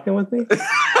guys fucking with me?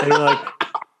 And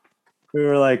we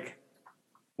were like,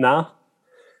 nah.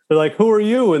 They're like, who are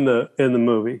you in the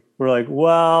movie? We're like,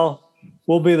 well,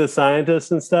 we'll be the scientists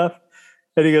and stuff.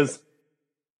 And he goes,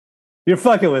 you're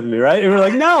fucking with me, right? And we're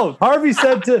like, no, Harvey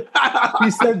said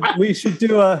we should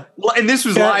do a... And this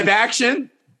was live action?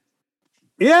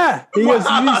 Yeah. He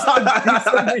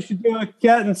said we should do a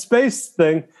cat in space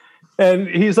thing. And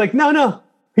he's like, no.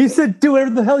 He said, do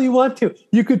whatever the hell you want to.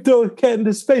 You could throw a cat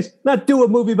into space, not do a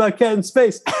movie about cat in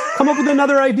space. Come up with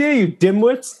another idea, you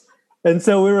dimwits. And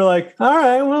so we were like, all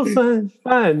right, well,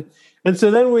 fine. And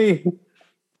so then we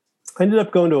ended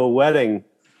up going to a wedding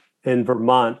in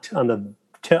Vermont on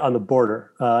the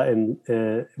border,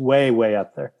 way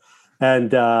up there.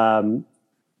 And on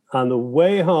the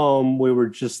way home, we were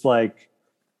just like,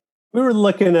 we were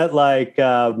looking at like,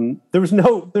 there's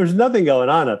nothing going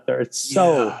on up there. It's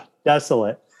so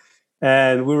desolate.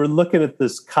 And we were looking at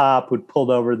this cop who'd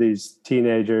pulled over these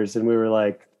teenagers. And we were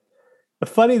like, the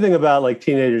funny thing about like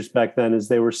teenagers back then is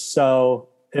they were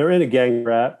in a gang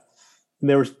rap. And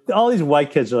there was all these white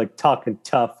kids are like talking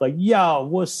tough, like, yo,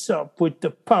 what's up with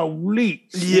the police?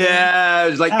 Yeah,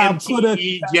 it was like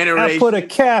MTV generation. I put a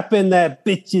cap in that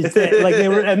bitch's head. Like they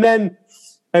were,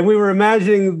 and we were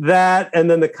imagining that, and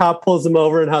then the cop pulls them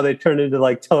over and how they turn into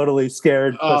like totally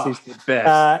scared pussies.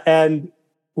 And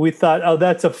we thought, oh,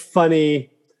 that's a funny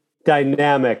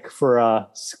dynamic for a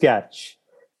sketch.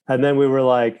 And then we were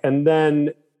like, and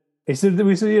then we said,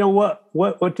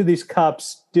 what do these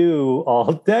cops do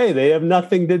all day? They have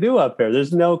nothing to do up here.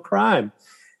 There's no crime.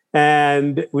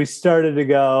 And we started to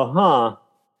go,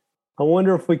 I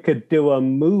wonder if we could do a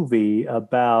movie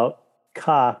about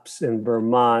cops in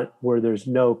Vermont where there's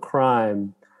no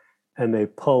crime and they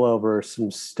pull over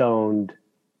some stoned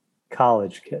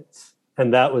college kids.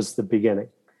 And that was the beginning.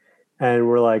 And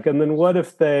we're like, and then what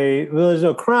if there's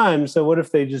no crime, so what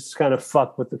if they just kind of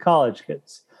fuck with the college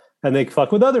kids? And they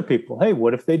fuck with other people. Hey,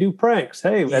 what if they do pranks?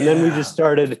 Hey, and then we just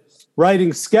started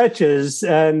writing sketches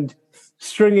and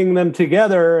stringing them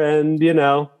together. And,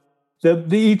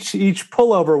 each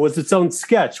pullover was its own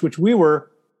sketch, which we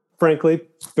were, frankly,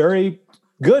 very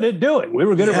good at doing. We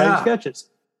were good at writing sketches.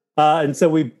 And so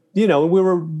we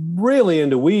were really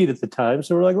into weed at the time.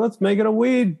 So we're like, let's make it a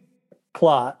weed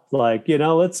plot. Like,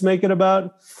 let's make it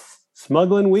about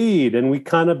smuggling weed. And we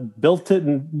kind of built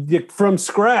it from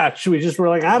scratch. We just were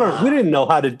like, we didn't know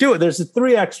how to do it. There's a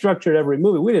 3-act structure to every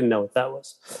movie. We didn't know what that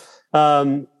was.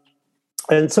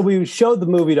 And so we showed the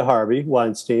movie to Harvey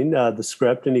Weinstein, the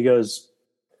script, and he goes,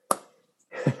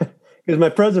 because my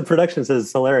president of production says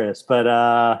it's hilarious,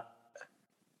 but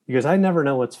he goes, I never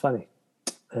know what's funny.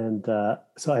 And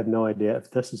so I have no idea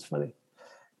if this is funny.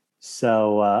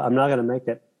 So I'm not going to make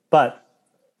it. But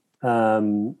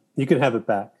you can have it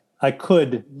back. I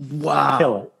could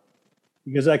kill it.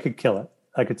 Because I could kill it.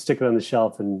 I could stick it on the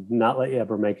shelf and not let you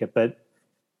ever make it. But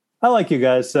I like you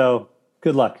guys, so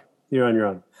good luck. You're on your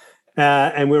own.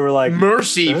 And we were like...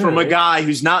 Mercy from a guy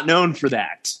who's not known for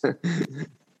that.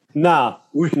 No,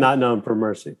 not known for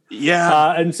mercy.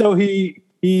 Yeah. And so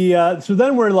so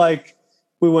then we're like,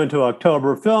 we went to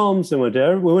October Films and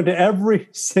we went to every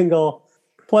single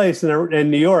place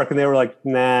in New York, and they were like,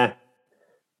 nah,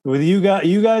 with you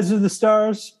guys are the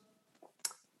stars.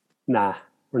 Nah,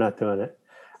 we're not doing it.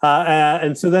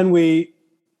 And so then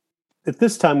at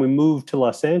this time we moved to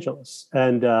Los Angeles,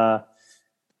 and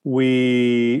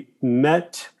we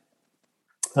met,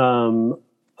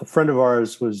 a friend of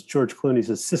ours was George Clooney's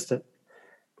assistant,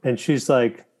 and she's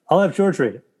like, I'll have George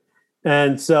read it.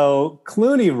 And so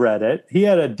Clooney read it. He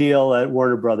had a deal at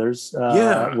Warner Brothers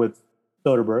with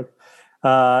Soderbergh.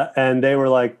 And they were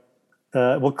like,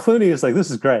 Clooney is like,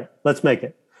 this is great. Let's make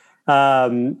it.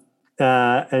 And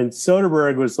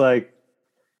Soderbergh was like,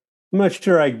 I'm not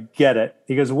sure I get it.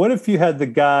 He goes, what if you had the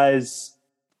guys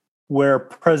wear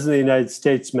President of the United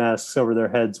States masks over their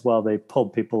heads while they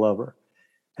pulled people over?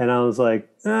 And I was like,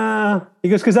 He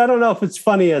goes, because I don't know if it's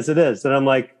funny as it is. And I'm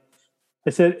like, I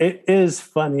said, it is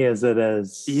funny as it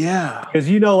is. Yeah. Because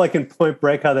like in Point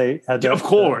Break, how they had of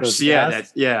course.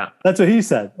 That's what he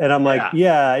said. And I'm like,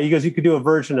 yeah. He goes, you could do a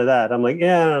version of that. I'm like,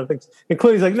 yeah, I don't think so. And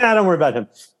Clooney's like, nah, don't worry about him.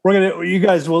 You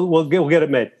guys we'll get it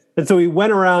made. And so we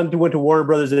went to Warner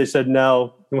Brothers, and they said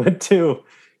no. We went to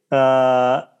they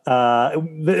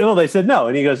said no.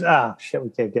 And he goes, shit, we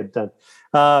can't get it done.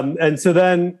 And so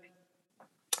then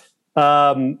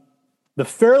the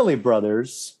Farrelly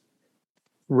brothers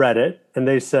read it, and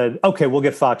they said, okay, we'll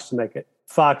get Fox to make it.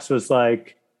 Fox was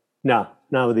like, no,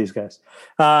 not with these guys.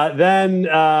 Then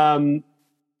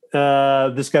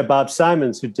this guy, Bob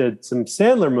Simons, who did some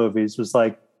Sandler movies, was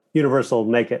like, Universal,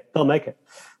 make it. They'll make it.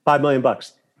 $5 million.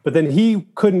 But then he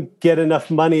couldn't get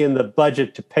enough money in the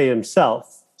budget to pay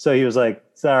himself. So he was like,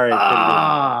 sorry.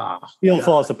 Deal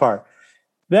falls apart.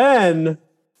 Then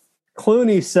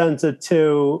Clooney sends it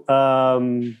to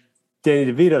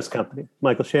Danny DeVito's company,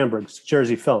 Michael Shamberg's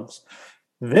Jersey Films.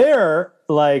 They're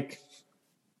like,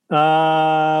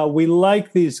 we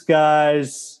like these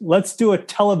guys. Let's do a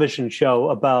television show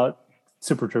about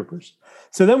Super Troopers.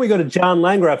 So then we go to John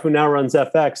Landgraf, who now runs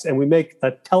FX, and we make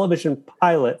a television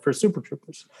pilot for Super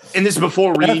Troopers. And this is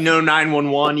before Reno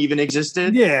 911 even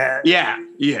existed? Yeah.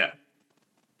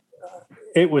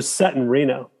 It was set in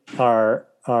Reno, our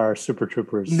Super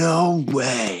Troopers. No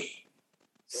way.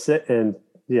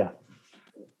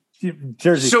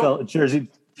 Jersey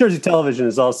Television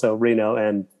is also Reno,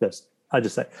 and this. I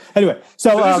just say anyway.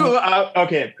 So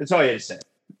okay, that's all you had to say.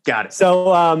 Got it.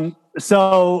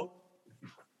 So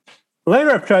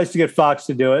Landgraf tries to get Fox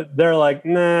to do it. They're like,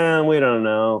 nah, we don't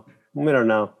know. We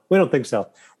don't think so.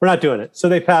 We're not doing it. So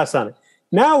they pass on it.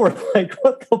 Now we're like,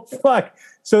 what the fuck?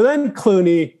 So then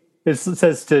Clooney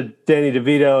says to Danny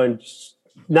DeVito, and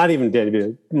not even Danny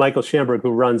DeVito, Michael Shamberg, who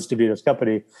runs DeVito's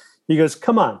company, he goes,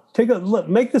 come on, take a look,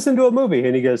 make this into a movie.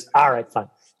 And he goes, all right, fine.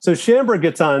 So Shamberg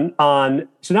gets on.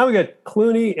 So now we got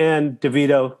Clooney and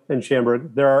DeVito and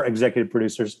Shamberg. They're our executive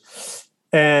producers.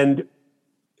 And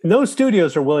those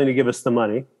studios are willing to give us the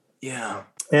money. Yeah.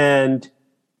 And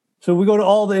so we go to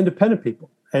all the independent people,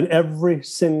 and every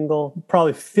single,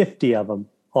 probably 50 of them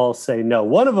all say no.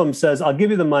 One of them says, I'll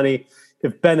give you the money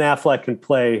if Ben Affleck can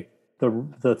play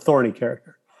the thorny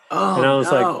character. Oh, and I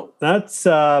was like,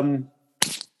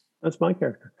 that's my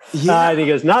character. Yeah. And he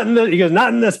goes, not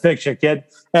in this picture, kid.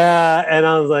 And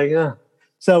I was like,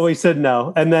 so we said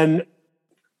no. And then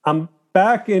I'm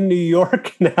back in New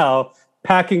York now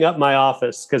packing up my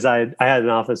office because I had an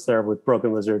office there with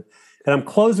Broken Lizard, and I'm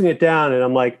closing it down, and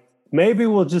I'm like, maybe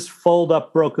we'll just fold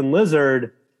up Broken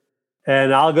Lizard,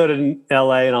 and I'll go to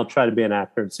LA and I'll try to be an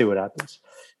actor and see what happens.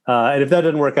 And if that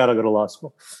doesn't work out, I'll go to law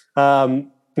school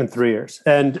in 3 years.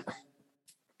 And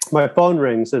my phone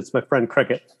rings. It's my friend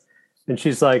Cricket, and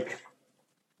she's like,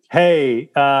 "Hey,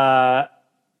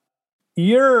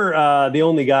 you're the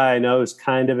only guy I know who's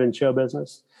kind of in show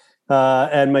business."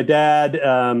 And my dad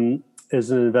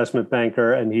is an investment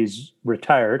banker, and he's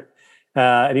retired.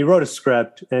 And he wrote a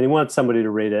script, and he wants somebody to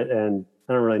read it. And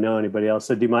I don't really know anybody else.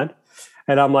 So do you mind?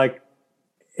 And I'm like,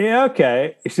 yeah,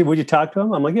 okay. He said, would you talk to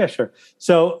him? I'm like, yeah, sure.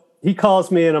 So he calls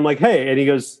me, and I'm like, hey. And he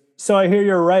goes, so I hear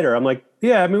you're a writer. I'm like,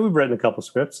 yeah, I mean, we've written a couple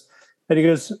scripts. And he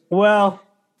goes, well,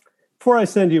 before I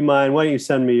send you mine, why don't you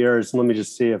send me yours? And let me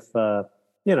just see if, let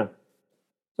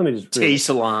me just taste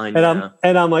a line.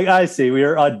 And I'm like, I see. We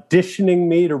are auditioning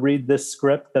me to read this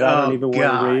script that I don't even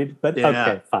want to read. But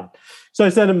okay, fine. So I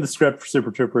sent him the script for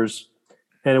Super Troopers,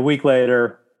 and a week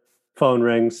later, phone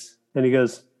rings, and he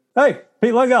goes, "Hey,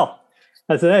 Pete Langell."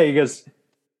 I said, "Hey." He goes,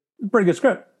 "Pretty good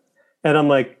script." And I'm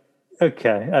like,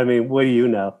 "Okay. I mean, what do you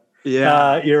know?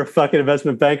 Yeah, you're a fucking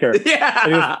investment banker."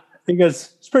 Yeah. He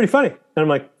goes, "It's pretty funny." And I'm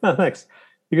like, "Oh, thanks."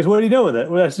 He goes, "What are you doing with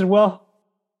it?" Well, I said, "Well,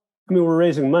 I mean, we're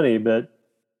raising money, but."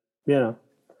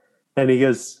 And he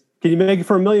goes, "Can you make it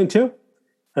for $1 million too?"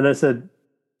 And I said,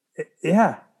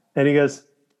 "Yeah." And he goes,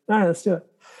 "All right, let's do it."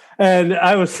 And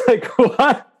I was like,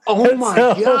 "What?" Oh my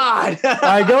God.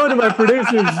 I go into my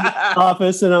producer's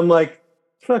office, and I'm like,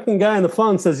 fucking guy on the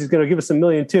phone says he's going to give us $1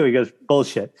 million too. He goes,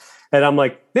 "Bullshit." And I'm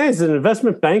like, "Yeah, he's an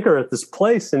investment banker at this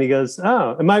place." And he goes,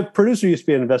 "Oh." And my producer used to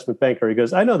be an investment banker. He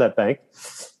goes, "I know that bank."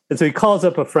 And so he calls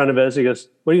up a friend of his. He goes,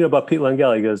 "What do you know about Pete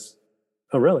Langell?" He goes,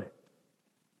 "Oh, really?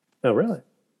 Oh, really?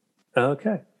 Oh,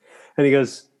 okay." And he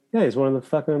goes, "Yeah, he's one of the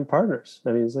fucking partners.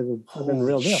 I mean, he's like a fucking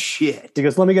real deal." Shit. He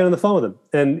goes, "Let me get on the phone with him."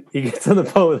 And he gets on the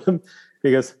phone with him.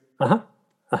 He goes, "Uh-huh.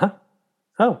 Uh-huh.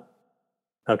 Oh,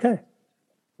 okay.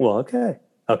 Well, okay.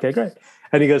 Okay, great."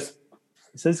 And he says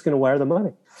he's going to wire the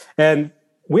money. And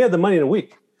we had the money in a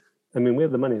week. I mean, we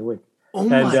had the money in a week. Oh,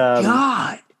 my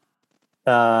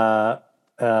God.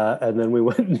 And then we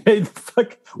went and made the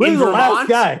fuck. We were the last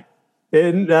guy.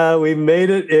 We made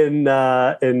it in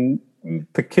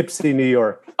Poughkeepsie, New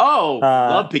York. Oh,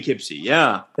 love Poughkeepsie,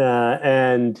 yeah.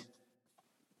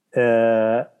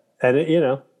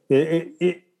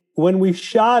 When we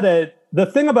shot it, the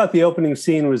thing about the opening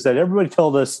scene was that everybody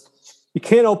told us you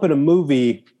can't open a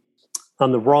movie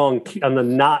on the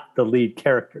not the lead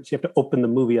characters. You have to open the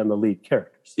movie on the lead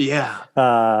characters. Yeah.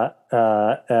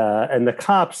 And the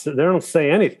cops, they don't say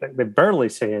anything. They barely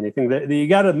say anything. You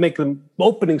got to make the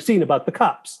opening scene about the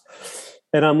cops.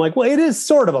 And I'm like, well, it is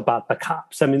sort of about the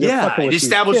cops. I mean, it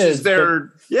establishes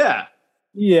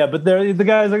Yeah, but the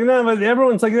guy's like, no, but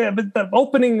everyone's like, yeah, but the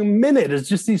opening minute is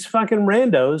just these fucking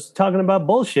randos talking about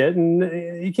bullshit, and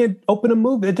you can't open a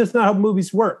movie. It's just not how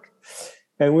movies work.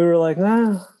 And we were like,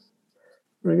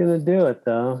 we're going to do it,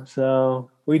 though.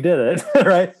 So we did it,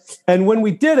 right? And when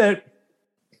we did it,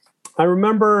 I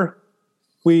remember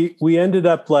we ended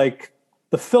up like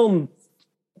the film,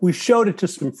 we showed it to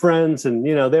some friends, and,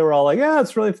 they were all like, yeah,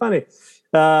 it's really funny.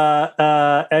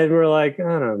 And we're like,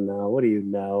 I don't know. What do you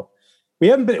know? We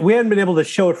hadn't been able to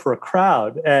show it for a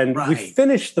crowd. And we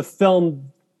finished the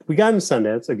film. We got in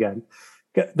Sundance again.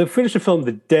 Finished the film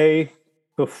the day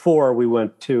before we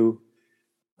went to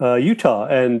Utah.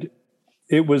 And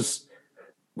it was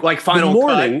like final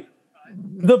morning, cut.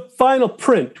 The final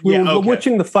print. We were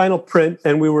watching the final print,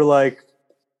 and we were like,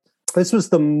 this was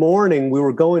the morning we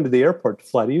were going to the airport to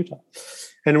fly to Utah.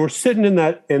 And we're sitting in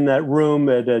that room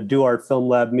at Duart Film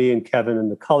Lab, me and Kevin and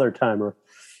the color timer.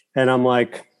 And I'm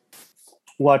like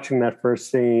watching that first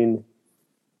scene.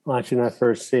 And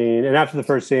after the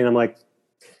first scene, I'm like,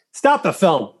 stop the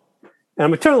film. And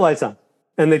I'm like, turn the lights on.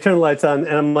 And they turn the lights on.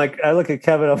 And I'm like, I look at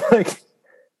Kevin, I'm like,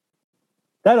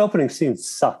 that opening scene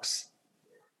sucks.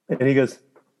 And he goes,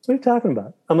 what are you talking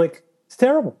about? I'm like, it's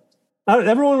terrible.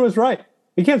 Everyone was right.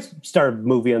 You can't start a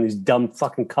movie on these dumb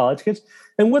fucking college kids.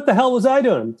 And what the hell was I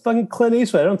doing? I'm fucking Clint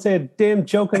Eastwood. I don't say a damn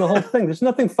joke in the whole thing. There's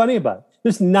nothing funny about it.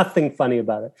 There's nothing funny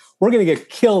about it. We're going to get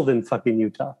killed in fucking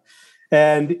Utah.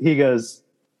 And he goes,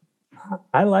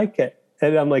 I like it.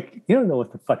 And I'm like, you don't know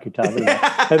what the fuck you're talking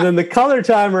about. And then the color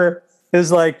timer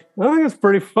is like, I think it's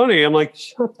pretty funny. I'm like,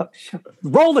 shut up.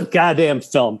 Roll the goddamn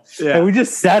film. Yeah. And we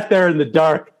just sat there in the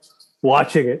dark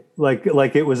watching it like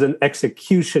it was an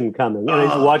execution coming. And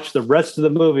I watched the rest of the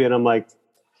movie, and I'm like,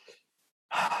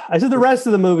 I said, the rest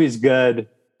of the movie's good,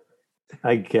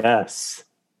 I guess.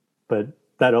 But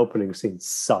that opening scene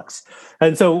sucks.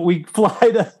 And so we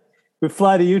fly to we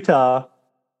fly to Utah,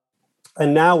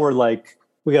 and now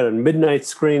we got a midnight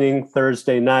screening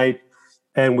Thursday night,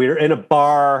 and we're in a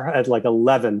bar at like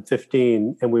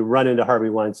 11:15, and we run into Harvey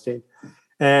Weinstein.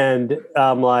 And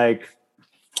I'm like,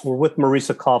 we're with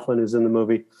Marisa Coughlan, who's in the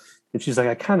movie. And she's like,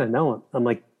 I kind of know him. I'm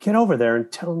like, get over there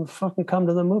and tell him to fucking come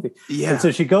to the movie. Yeah. And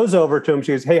so she goes over to him.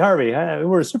 She goes, hey, Harvey,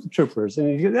 we're Super Troopers.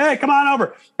 And he goes, hey, come on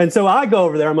over. And so I go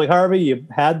over there. I'm like, Harvey,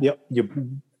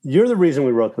 you're the reason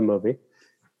we wrote the movie.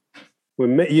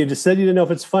 You just said you didn't know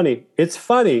if it's funny. It's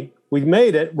funny. We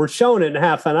made it. We're showing it in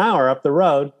half an hour up the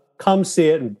road. Come see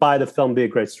it and buy the film. Be a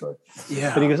great story.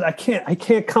 Yeah. And he goes, I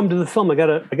can't come to the film. I got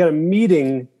a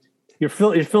meeting. Your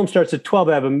film starts at 12.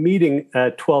 I have a meeting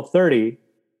at 12:30.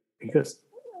 He goes,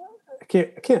 I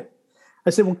can't. I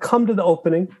said, well, come to the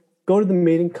opening, go to the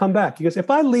meeting, come back. He goes,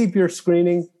 if I leave your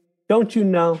screening, don't you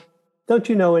know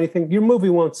anything? Your movie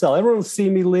won't sell. Everyone will see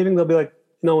me leaving. They'll be like,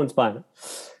 no one's buying it.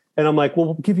 And I'm like, well,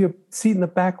 we'll give you a seat in the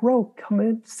back row. Come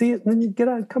in, see it, and then you get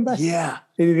out, come back. Yeah.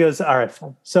 And he goes, all right,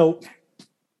 fine. So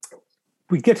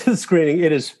we get to the screening.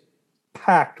 It is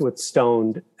packed with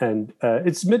stoned, and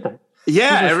it's midnight.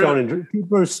 Yeah.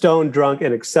 People are stoned, drunk,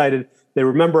 and excited. They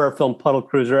remember our film Puddle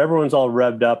Cruiser. Everyone's all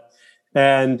revved up.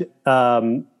 And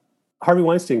Harvey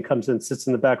Weinstein comes in, sits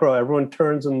in the back row. Everyone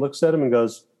turns and looks at him and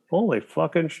goes, holy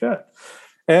fucking shit.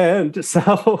 And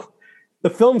so the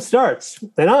film starts.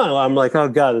 And I'm like, oh,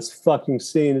 God, this fucking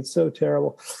scene. It's so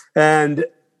terrible. And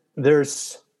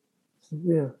there's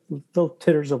little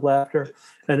titters of laughter.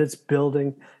 And it's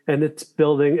building.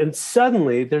 And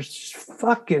suddenly there's just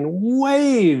fucking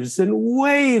waves and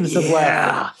waves of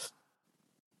laughter.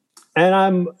 And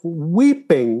I'm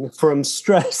weeping from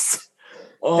stress.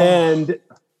 Oh. And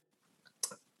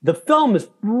the film is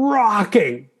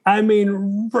rocking. I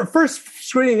mean, first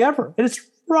screening ever. And it's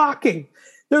rocking.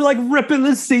 They're like ripping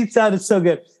the seats out. It's so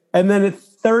good. And then at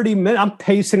 30 minutes, I'm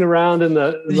pacing around in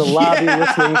the lobby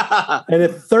listening. And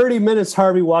at 30 minutes,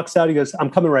 Harvey walks out. He goes, I'm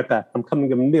coming right back. I'm going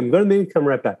to the meeting, come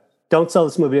right back. Don't sell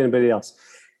this movie to anybody else.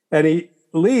 And he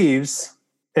leaves,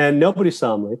 and nobody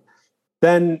saw him leave.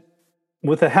 Then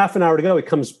with a half an hour to go, he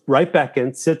comes right back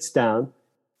in, sits down.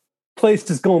 Place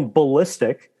is going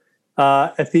ballistic.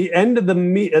 At the end of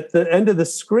the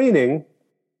screening,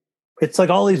 it's like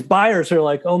all these buyers are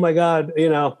like, "Oh my God!"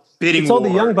 Bidding it's all war.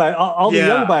 The young buyers. The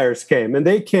young buyers came, and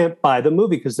they can't buy the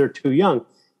movie because they're too young.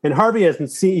 And Harvey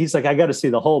hasn't seen. He's like, "I got to see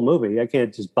the whole movie. I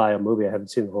can't just buy a movie. I haven't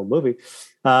seen the whole movie."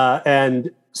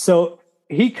 And so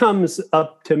he comes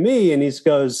up to me and he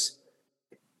goes,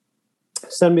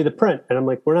 send me the print. And I'm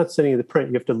like, we're not sending you the print.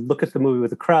 You have to look at the movie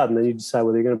with the crowd, and then you decide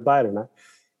whether you're going to buy it or not.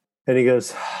 And he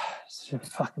goes, it's a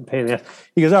fucking pain in the ass.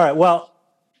 He goes, all right, well,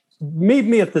 meet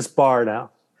me at this bar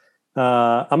now.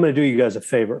 I'm going to do you guys a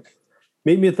favor.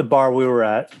 Meet me at the bar we were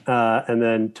at. And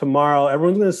then tomorrow,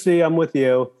 everyone's going to see I'm with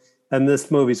you, and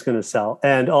this movie's going to sell.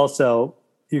 And also,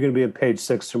 you're going to be on page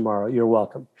 6 tomorrow. You're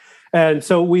welcome. And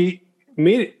so we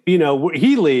meet,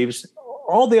 he leaves.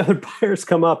 All the other buyers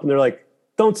come up, and they're like,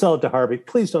 don't sell it to Harvey.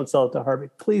 Please don't sell it to Harvey.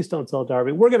 Please don't sell it to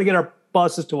Harvey. We're going to get our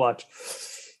bosses to watch.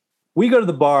 We go to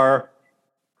the bar.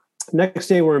 Next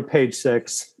day, we're in page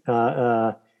 6,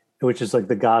 which is like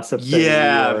the gossip thing.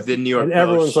 Yeah, the New York And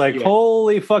everyone's like,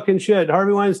 holy fucking shit,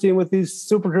 Harvey Weinstein with these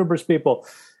Super Troopers people.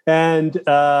 And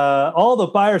all the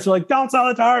buyers are like, don't sell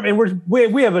it to Harvey. And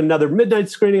we have another midnight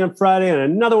screening on Friday and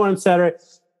another one on Saturday.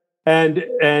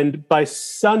 And by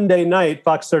Sunday night,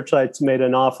 Fox Searchlights made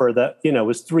an offer that,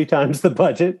 was 3 times the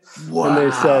budget. Wow. And they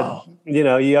said,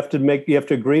 you have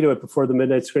to agree to it before the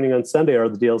midnight screening on Sunday or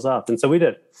the deal's off. And so we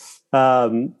did.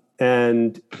 And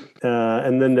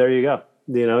then there you go.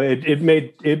 It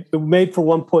made for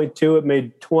 1.2. It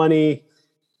made 20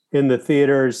 in the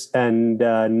theaters and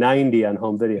 90 on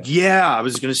home video. Yeah, I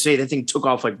was going to say that thing took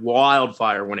off like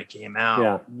wildfire when it came out.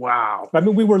 Yeah. Wow. I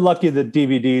mean, we were lucky that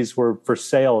DVDs were for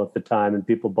sale at the time and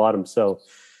people bought them. So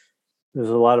there's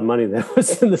a lot of money that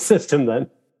was in the system then.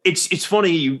 It's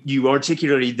funny you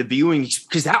articulated the viewing,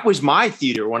 because that was my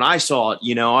theater when I saw it.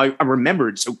 I remember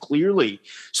it so clearly.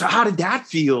 So how did that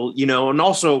feel? And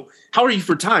also, how are you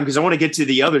for time? Because I want to get to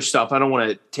the other stuff. I don't want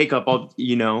to take up all.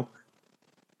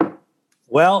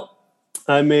 Well,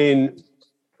 I mean,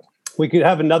 we could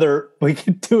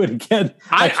do it again.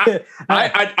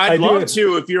 I'd love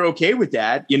to if you're okay with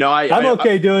that. I'm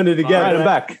okay doing it again. Right, I'm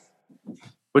back.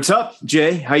 What's up,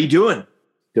 Jay? How you doing?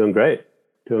 Doing great.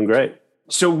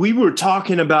 So we were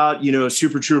talking about,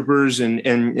 Super Troopers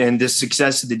and the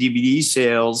success of the DVD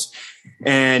sales.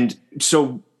 And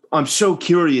so I'm so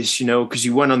curious, because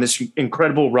you went on this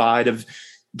incredible ride of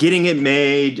getting it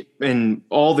made and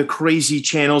all the crazy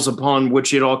channels upon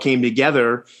which it all came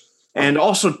together. And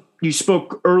also you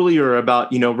spoke earlier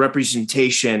about,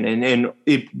 representation and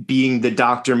it being the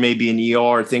doctor, maybe in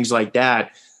ER, things like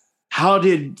that. How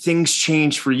did things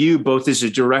change for you, both as a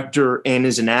director and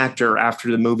as an actor,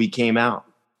 after the movie came out?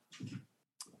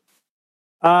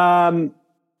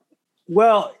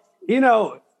 Well,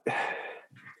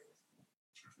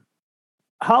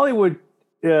 Hollywood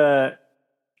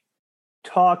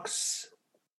talks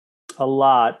a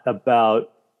lot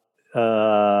about,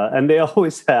 and they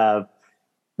always have,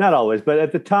 not always, but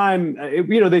at the time,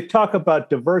 they talk about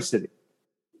diversity.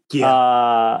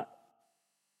 Yeah.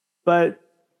 But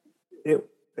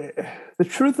the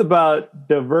truth about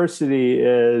diversity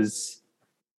is,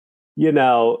 you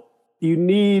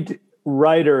need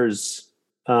writers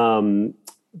from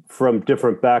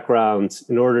different backgrounds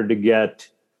in order to get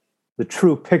the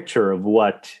true picture of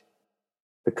what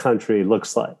the country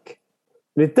looks like.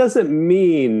 And it doesn't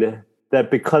mean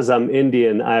that because I'm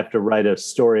Indian, I have to write a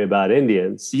story about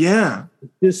Indians. Yeah.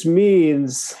 This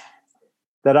means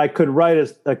that I could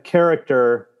write a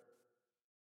character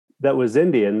that was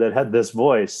Indian, that had this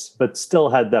voice, but still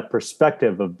had that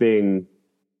perspective of being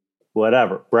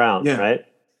whatever, brown, right?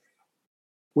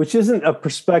 Which isn't a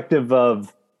perspective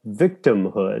of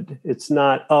victimhood. It's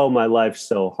not, oh, my life's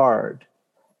so hard.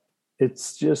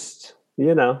 It's just,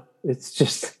 it's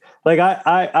just like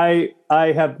I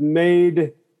have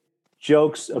made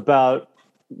jokes about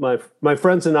my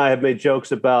friends and I have made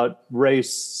jokes about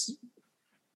race,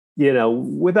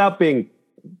 without being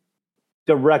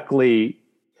directly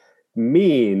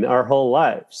mean our whole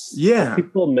lives. Yeah.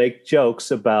 People make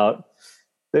jokes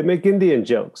they make Indian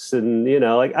jokes. And,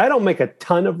 I don't make a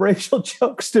ton of racial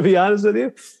jokes, to be honest with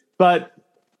you, but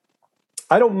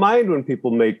I don't mind when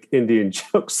people make Indian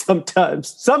jokes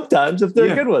sometimes if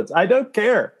they're good ones. I don't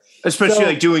care. Especially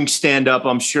like doing stand-up,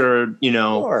 I'm sure,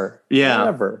 Sure,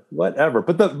 yeah, whatever.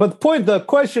 But the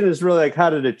question is really like, how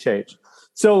did it change?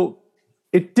 So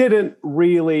it didn't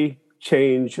really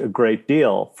change a great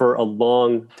deal for a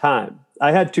long time.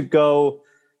 I had to go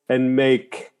and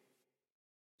make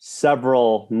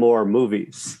several more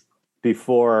movies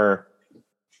before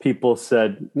people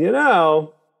said,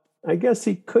 I guess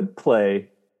he could play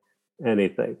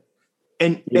anything.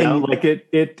 And like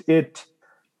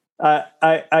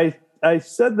I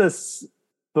said this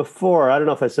before. I don't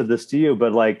know if I said this to you,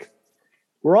 but like,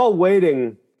 we're all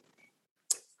waiting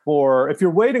if you're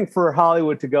waiting for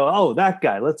Hollywood to go, oh, that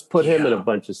guy, let's put him in a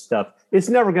bunch of stuff. It's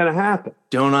never going to happen.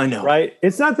 Don't I know? Right?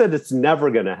 It's not that it's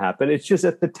never going to happen. It's just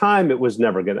at the time it was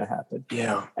never going to happen.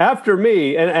 Yeah. After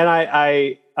me, and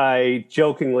I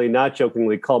jokingly, not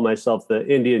jokingly, call myself the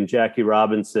Indian Jackie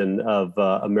Robinson of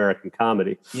American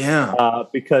comedy. Yeah.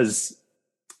 Because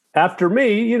after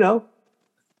me,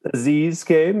 Aziz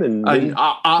came and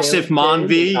Asif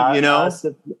Manvi,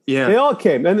 Asif, they all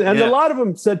came, and a lot of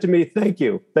them said to me, "Thank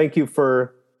you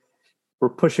for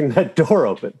pushing that door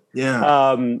open."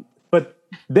 Yeah. But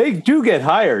they do get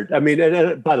hired. I mean,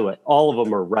 and by the way, all of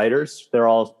them are writers. They're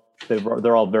all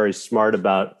very smart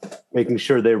about making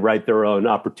sure they write their own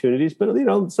opportunities. But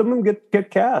some of them get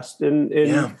cast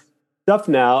in stuff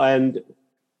now, and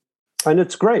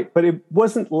it's great. But it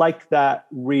wasn't like that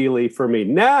really for me.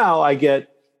 Now I get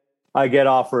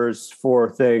offers for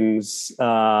things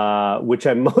which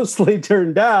I mostly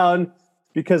turn down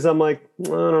because I'm like, I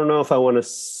don't know if I want to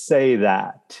say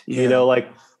that. Yeah. Like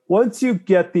once you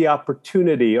get the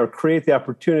opportunity or create the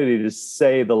opportunity to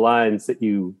say the lines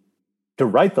to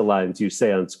write the lines you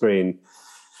say on screen,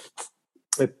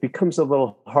 it becomes a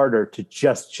little harder to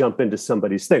just jump into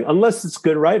somebody's thing, unless it's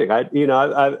good writing.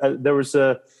 There was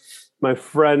my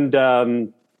friend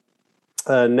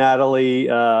Natalie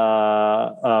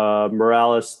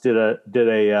Morales did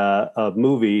a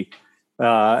movie,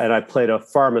 and I played a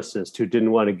pharmacist who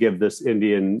didn't want to give this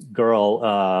Indian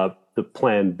girl the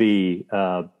Plan B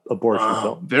abortion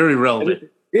pill. Very relevant.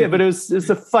 But it's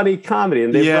a funny comedy,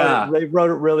 and they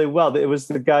wrote it really well. It was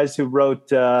the guys who wrote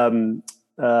Harold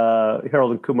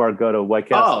and Kumar Go to White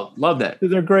Castle. Oh, love that.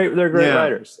 They're great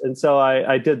writers, and so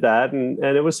I did that, and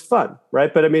it was fun,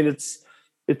 right? But I mean,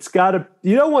 it's got to.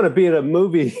 You don't want to be in a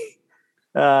movie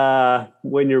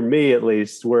when you're me, at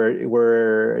least,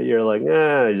 where you're like,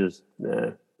 I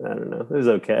don't know, it was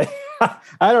okay.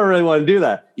 I don't really want to do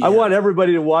that. Yeah. I want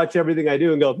everybody to watch everything I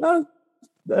do and go, no,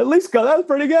 at least go, that was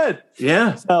pretty good.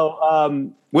 Yeah.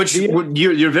 So, which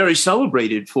you're very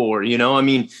celebrated for, I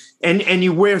mean, and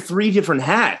you wear 3 different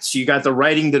hats. You got the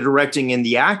writing, the directing, and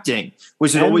the acting.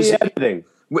 Was it always the editing?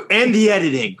 And the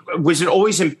editing. Was it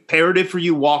always imperative for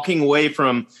you walking away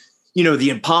from, the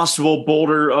impossible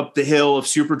boulder up the hill of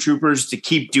Super Troopers to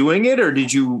keep doing it? Or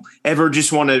did you ever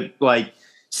just want to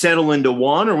settle into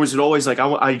one? Or was it always like,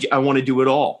 I want to do it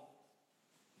all?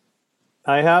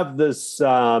 I have this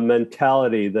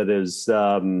mentality that is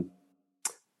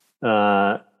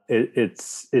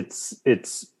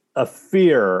it's a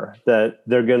fear that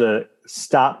they're going to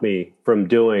stop me from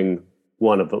doing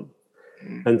one of them.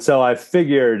 And so I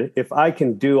figured if I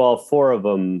can do all four of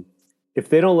them, if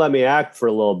they don't let me act for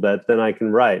a little bit, then I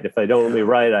can write. If they don't let me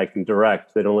write, I can direct.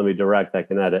 If they don't let me direct, I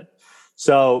can edit.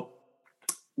 So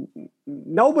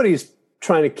nobody's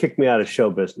trying to kick me out of show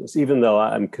business, even though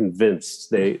I'm convinced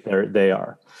they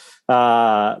are.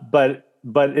 But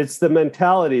it's the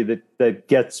mentality that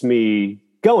gets me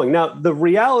going. Now, the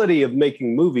reality of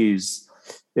making movies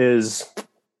is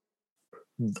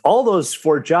all those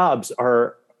four jobs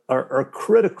are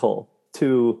critical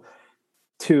to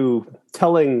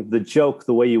telling the joke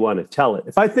the way you want to tell it.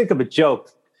 If I think of a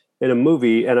joke in a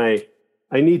movie and I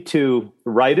need to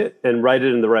write it in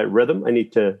the right rhythm, I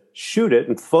need to shoot it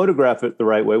and photograph it the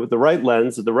right way with the right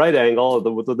lens, at the right angle,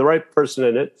 with the right person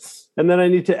in it. And then I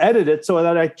need to edit it so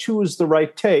that I choose the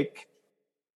right take.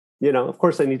 Of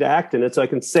course I need to act in it so I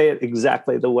can say it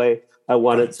exactly the way I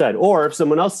want it said. Or if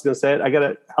someone else is going to say it, I got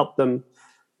to help them.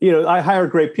 I hire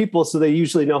great people, so they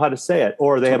usually know how to say it,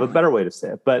 or they have a better way to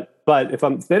say it. But if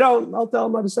they don't, I'll tell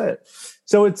them how to say it.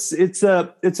 So it's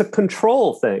a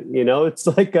control thing. It's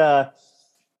like the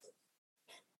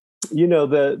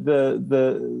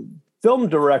film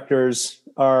directors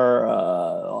are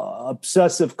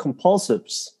obsessive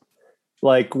compulsives.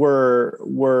 Like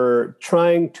we're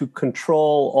trying to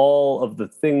control all of the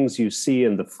things you see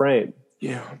in the frame.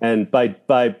 Yeah. And by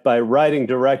writing,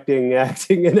 directing,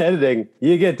 acting, and editing,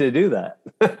 you get to do that.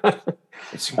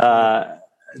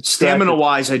 Stamina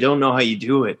wise, I don't know how you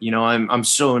do it. I'm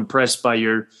so impressed by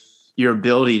your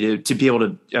ability to be able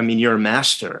to. I mean, you're a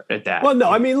master at that. Well, no,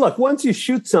 I mean, look, once you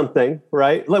shoot something,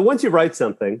 right? Like once you write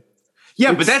something.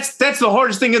 Yeah, but that's the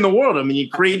hardest thing in the world. I mean, you're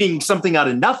creating something out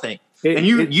of nothing, and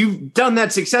you've done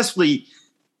that successfully.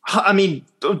 I mean,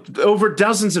 over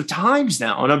dozens of times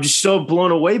now, and I'm just so blown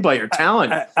away by your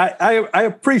talent. I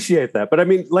appreciate that, but I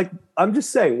mean, like, I'm just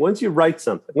saying, once you write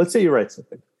something, let's say you write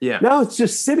something, now it's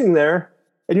just sitting there,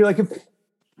 and you're like,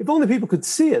 if only people could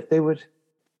see it, they would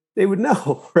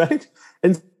know, right?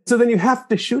 And so then you have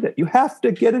to shoot it, you have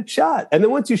to get it shot, and then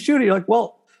once you shoot it, you're like,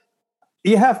 well,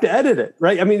 you have to edit it,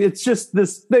 right? I mean, it's just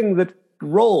this thing that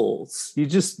rolls. You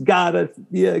just gotta.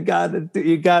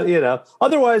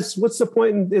 Otherwise, what's the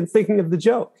point in thinking of the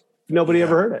joke if nobody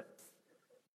ever heard it?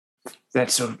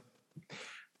 That's so.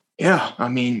 Yeah, I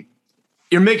mean,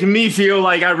 you're making me feel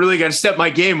like I really got to step my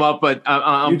game up, but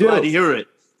I'm glad to hear it.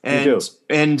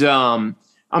 And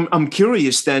I'm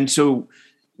curious then. So,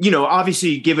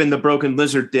 obviously, given the Broken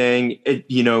Lizard thing,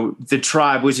 the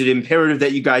tribe, was it imperative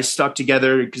that you guys stuck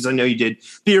together? Because I know you did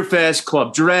Beer Fest,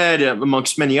 Club Dread,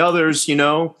 amongst many others,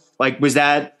 Like, was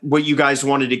that what you guys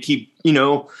wanted to keep,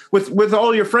 with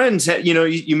all your friends?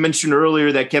 You mentioned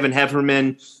earlier that Kevin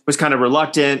Heffernan was kind of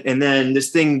reluctant, and then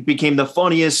this thing became the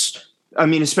funniest. I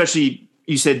mean, especially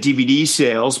you said DVD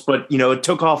sales, but, it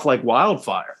took off like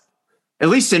wildfire, at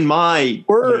least in my,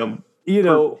 we're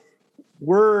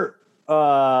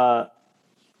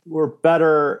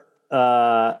better.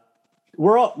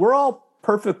 We're all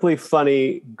perfectly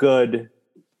funny, good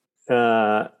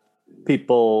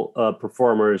people,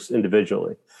 performers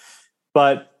individually.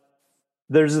 But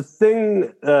there's a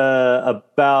thing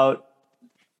about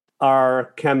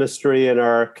our chemistry and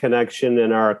our connection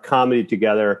and our comedy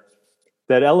together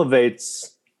that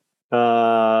elevates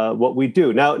what we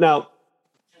do. Now,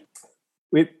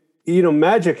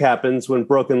 magic happens when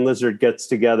Broken Lizard gets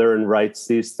together and writes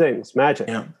these things. Magic.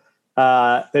 Yeah.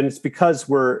 And it's because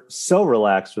we're so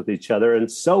relaxed with each other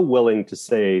and so willing to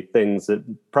say things that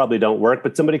probably don't work,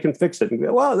 but somebody can fix it and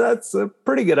go, well, that's a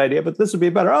pretty good idea, but this would be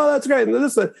better. Oh, that's great. And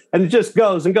it just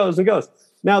goes and goes and goes.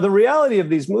 Now, the reality of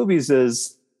these movies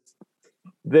is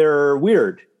they're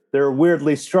weird. They're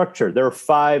weirdly structured. There are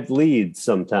 5 leads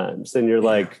sometimes. And you're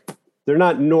like, they're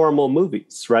not normal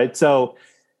movies, right? So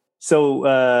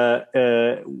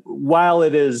while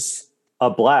it is a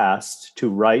blast to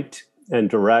write and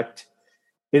direct,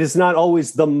 it is not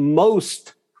always the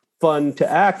most fun to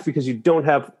act because you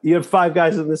have 5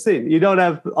 guys in the scene. You don't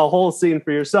have a whole scene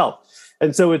for yourself.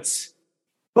 And so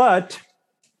but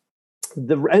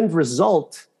the end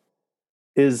result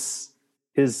is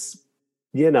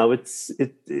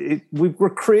we're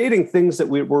creating things that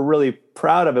we're really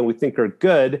proud of and we think are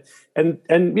good. And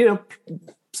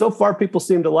so far, people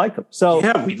seem to like them. So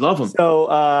yeah, we love them.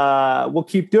 So we'll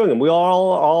keep doing them. We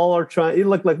all are trying. You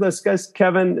look like this guy's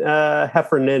Kevin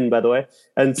Heffernan, by the way,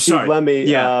 and Steve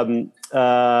Lemmy, and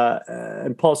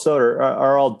Paul Soder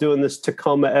are all doing this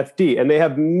Tacoma FD, and they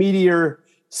have meteor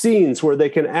scenes where they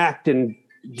can act in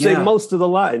say most of the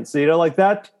lines. You know, like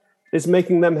that is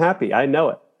making them happy. I know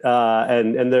it,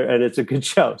 and it's a good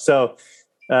show. So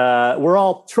we're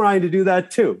all trying to do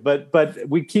that too. But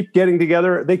we keep getting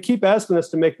together. They keep asking us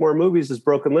to make more movies as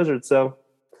Broken Lizard. So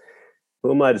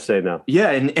who am I to say no?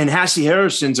 Yeah, and Hassie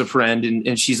Harrison's a friend,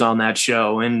 and she's on that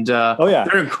show, and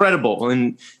they're incredible.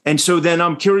 And so then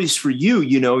I'm curious for you.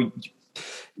 You know,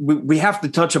 we have to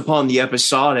touch upon the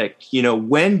episodic. You know,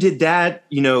 when did that?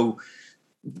 You know,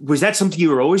 was that something you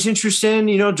were always interested in?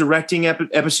 You know, directing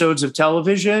episodes of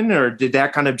television, or did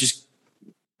that kind of just?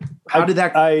 How did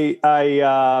that?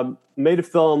 I made a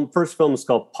film. First film was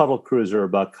called Puddle Cruiser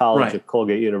about college at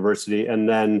Colgate University, and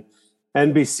then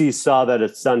NBC saw that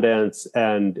at Sundance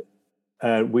and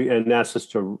asked us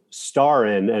to star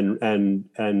in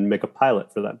and make a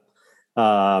pilot for them.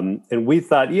 And we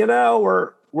thought, you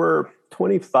know, we're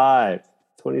 25,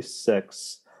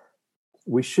 26.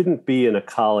 We shouldn't be in a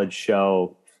college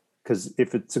show because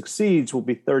if it succeeds, we'll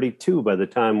be 32 by the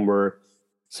time we're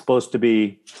supposed to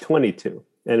be 22.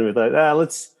 And we thought,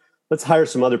 let's hire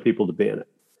some other people to be in it.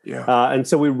 Yeah. And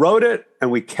so we wrote it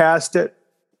and we cast it.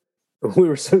 We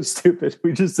were so stupid.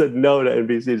 We just said no to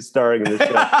NBC starring in the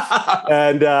show.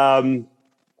 And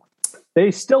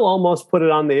they still almost put it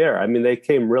on the air. I mean, they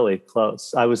came really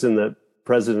close. I was in the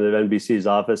president of NBC's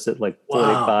office at like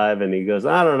 25, and he goes,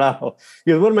 I don't know.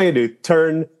 He goes, what am I going to do?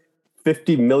 Turn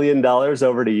 $50 million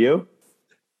over to you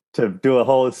to do a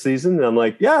whole season? And I'm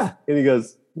like, yeah. And he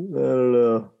goes, I don't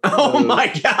know. My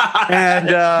God.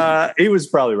 And he was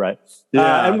probably right.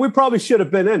 Yeah. And we probably should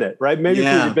have been in it, right? Maybe if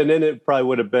we had been in it, it probably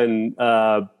would have been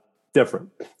different.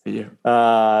 Yeah.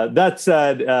 That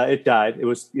said, it died. It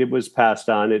was passed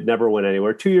on. It never went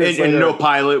anywhere. 2 years later. And no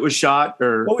pilot was shot?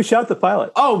 Or? Well, we shot the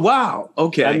pilot. Oh, wow.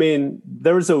 Okay. I mean,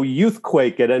 there was a youth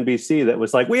quake at NBC that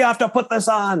was like, we have to put this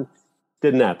on.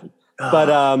 Didn't happen.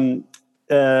 But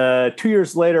 2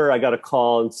 years later, I got a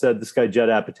call and said, this guy, Judd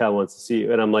Apatow, wants to see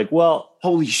you. And I'm like, well.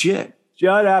 Holy shit.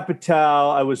 Judd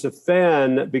Apatow, I was a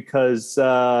fan because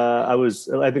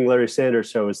I think Larry Sanders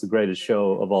Show is the greatest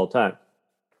show of all time.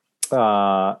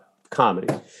 Comedy.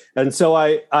 And so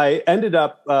I ended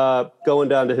up going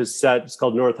down to his set. It's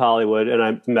called North Hollywood. And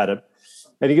I met him.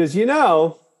 And he goes, you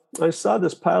know, I saw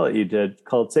this pilot you did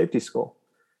called Safety School.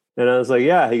 And I was like,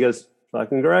 yeah. He goes,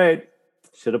 fucking great.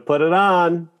 Should have put it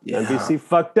on. Yeah. NBC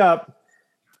fucked up.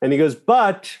 And he goes,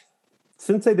 but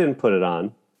since they didn't put it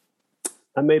on,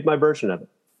 I made my version of it.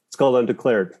 It's called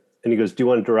Undeclared. And he goes, do you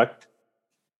want to direct?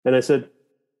 And I said,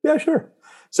 yeah, sure.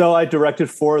 So I directed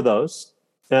 4 of those.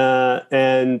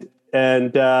 And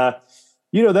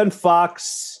you know, then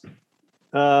Fox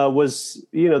was,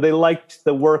 you know, they liked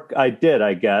the work I did,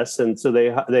 I guess. And so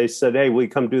they said, hey, will you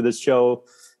come do this show,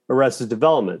 Arrested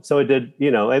Development? So I did,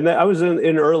 you know, and I was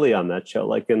in early on that show,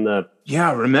 like in the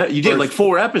remember you did like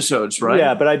 4 episodes, right?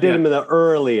 Yeah, but I did them in the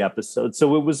early episodes.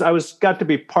 So I got to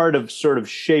be part of sort of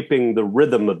shaping the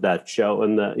rhythm of that show.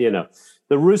 And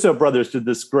the Russo brothers did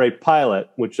this great pilot,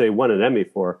 which they won an Emmy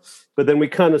for. But then we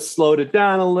kind of slowed it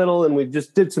down a little, and we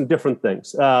just did some different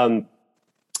things.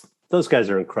 Those guys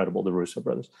are incredible, the Russo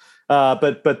brothers.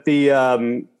 But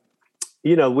the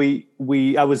you know,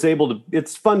 I was able to,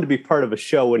 it's fun to be part of a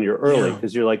show when you're early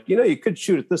because you're like, you know, you could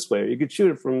shoot it this way, or you could shoot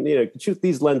it from, you know, you could shoot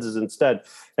these lenses instead.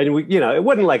 And you know, it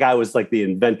wasn't like I was like the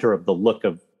inventor of the look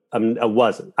of, I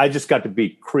wasn't. I just got to be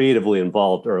creatively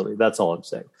involved early. That's all I'm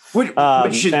saying.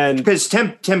 Because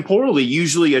temporally,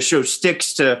 usually a show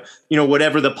sticks to, you know,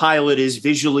 whatever the pilot is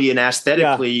visually and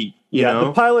aesthetically, you know.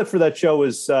 The pilot for that show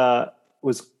was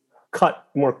cut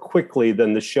more quickly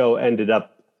than the show ended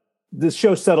up. The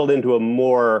show settled into a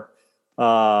more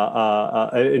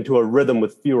into a rhythm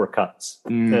with fewer cuts,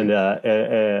 and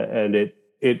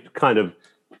it kind of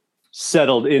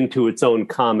settled into its own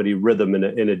comedy rhythm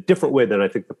in a different way than I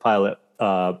think the pilot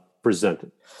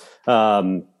presented.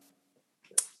 Of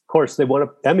course, they won an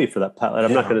Emmy for that pilot.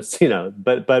 I'm not going to, you know,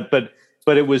 but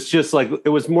it was just like, it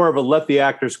was more of a let the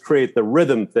actors create the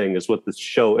rhythm thing is what the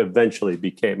show eventually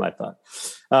became, I thought.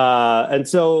 And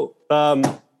so I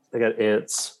got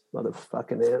ants.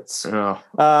 Motherfucking ants.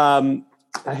 Oh.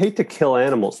 I hate to kill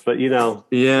animals, but you know,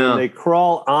 when they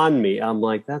crawl on me, I'm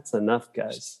like, that's enough,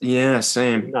 guys. Yeah,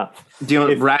 same. Enough. Dealing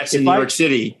with rats in New York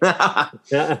City.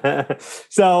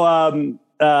 So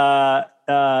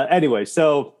anyway,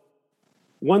 so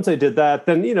once I did that,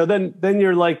 then you know, then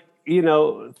you're like, you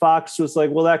know, Fox was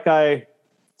like, well, that guy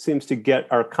seems to get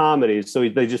our comedies, so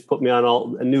they just put me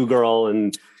on a New Girl,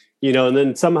 and you know, and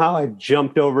then somehow I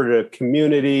jumped over to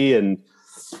Community and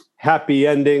Happy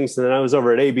Endings, and then I was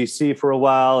over at ABC for a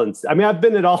while. And I mean, I've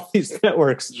been at all these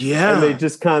networks, and they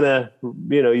just kind of,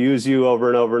 use you over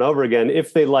and over and over again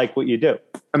if they like what you do.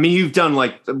 I mean, you've done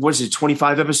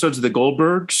 25 episodes of the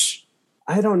Goldbergs?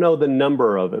 I don't know the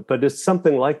number of it, but it's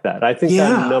something like that. I think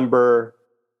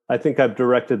I think I've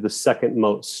directed the second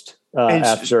most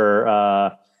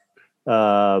after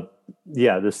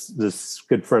this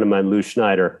good friend of mine, Lou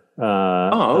Schneider.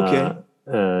 Okay.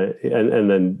 And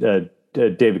then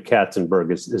David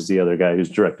Katzenberg is the other guy who's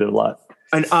directed a lot.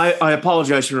 And I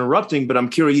apologize for interrupting, but I'm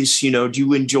curious, do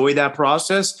you enjoy that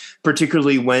process,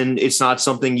 particularly when it's not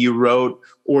something you wrote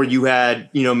or you had,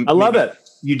 I love it.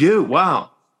 You do?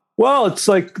 Wow. Well, it's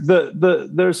like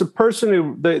there's a person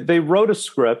who they wrote a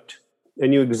script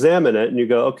and you examine it and you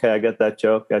go, okay, I get that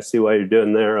joke. I see why you're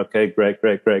doing there. Okay, great.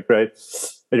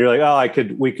 And you're like,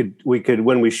 we could,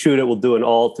 when we shoot it, we'll do an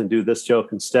alt and do this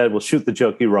joke instead. We'll shoot the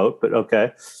joke you wrote, but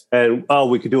okay. And,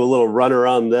 we could do a little run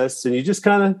around this. And you just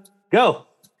kind of go.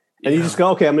 And you just go,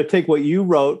 okay, I'm going to take what you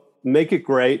wrote, make it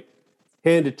great,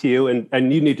 hand it to you,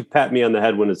 and you need to pat me on the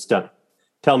head when it's done.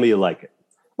 Tell me you like it.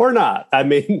 Or not. I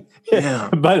mean,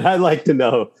 but I'd like to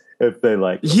know if they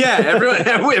like it. Yeah,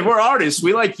 everyone, we're artists.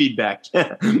 We like feedback.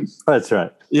 That's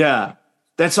right. Yeah.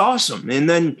 That's awesome. And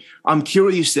then I'm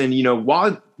curious then,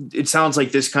 while it sounds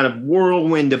like this kind of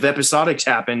whirlwind of episodics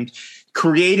happened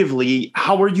creatively,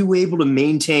 how are you able to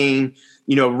maintain,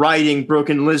 writing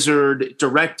Broken Lizard,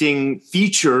 directing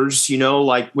features,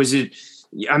 was it,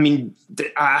 I'm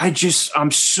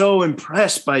so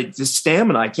impressed by the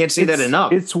stamina. I can't say that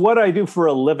enough. It's what I do for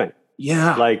a living.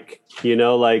 Yeah. I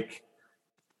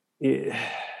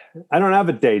don't have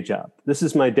a day job. This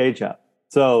is my day job.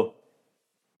 So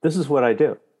this is what I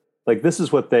do. Like, this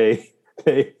is what they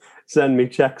send me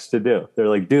checks to do. They're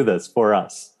like, do this for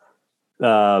us.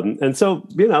 And so,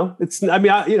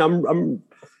 I'm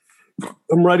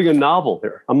writing a novel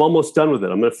here. I'm almost done with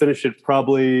it. I'm going to finish it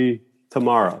probably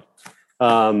tomorrow. This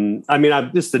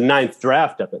is the 9th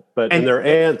draft of it, and there are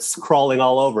ants crawling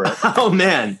all over it. Oh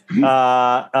man.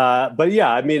 But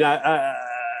yeah,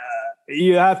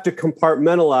 you have to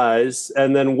compartmentalize.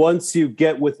 And then once you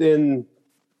get within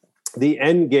the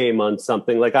end game on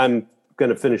something, like I'm going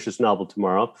to finish this novel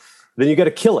tomorrow, then you got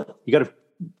to kill it. You got to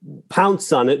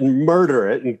pounce on it and murder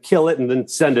it and kill it and then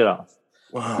send it off.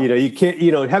 Wow. You can't,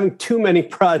 having too many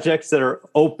projects that are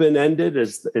open-ended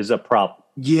is a problem.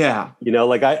 Yeah.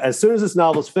 As soon as this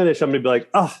novel's finished, I'm going to be like,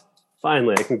 oh,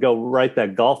 finally, I can go write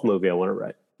that golf movie I want to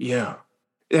write. Yeah.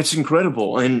 That's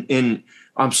incredible. And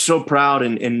I'm so proud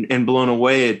and blown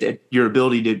away at your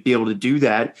ability to be able to do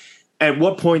that. At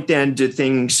what point then did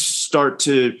things start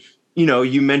to,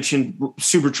 you mentioned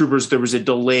Super Troopers, there was a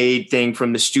delayed thing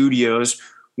from the studios.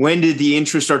 When did the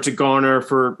interest start to garner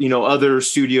for, other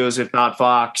studios, if not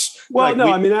Fox? Well,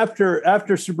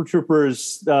 after Super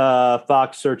Troopers,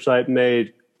 Fox Searchlight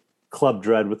made Club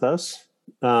Dread with us.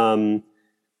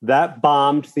 That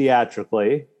bombed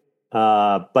theatrically,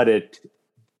 but it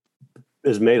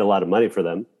has made a lot of money for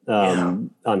them.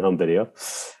 On home video.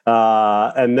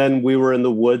 And then we were in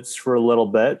the woods for a little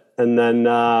bit. And then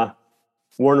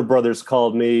Warner Brothers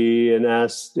called me and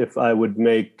asked if I would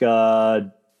make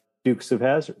Dukes of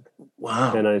Hazzard.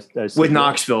 Wow. And I said, with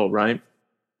Knoxville, right?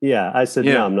 Yeah. I said,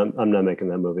 no, I'm not making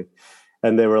that movie.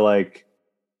 And they were like,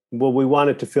 well, we want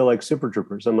it to feel like Super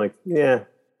Troopers. I'm like, yeah,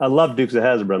 I love Dukes of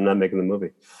Hazzard, but I'm not making the movie.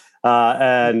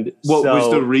 And what was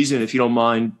the reason, if you don't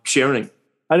mind sharing?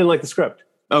 I didn't like the script.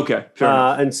 Okay. Fair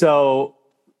enough. And so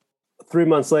 3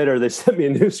 months later, they sent me a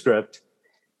new script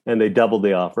and they doubled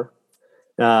the offer.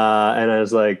 And I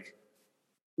was like,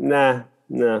 nah, I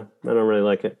don't really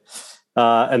like it.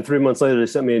 And 3 months later, they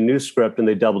sent me a new script and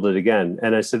they doubled it again.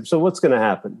 And I said, so what's going to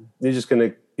happen? You're just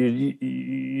going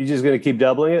to keep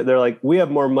doubling it? They're like, we have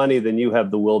more money than you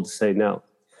have the will to say no.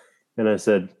 And I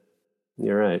said,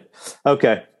 you're right.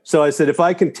 Okay. So I said, if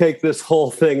I can take this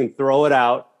whole thing and throw it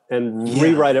out and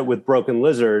rewrite it with Broken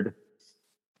Lizard,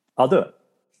 I'll do it.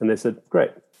 And they said,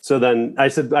 great. So then I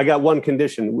said, I got one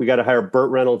condition. We got to hire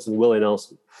Burt Reynolds and Willie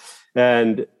Nelson.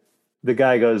 And the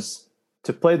guy goes,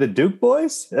 to play the Duke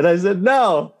Boys? And I said,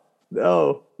 no,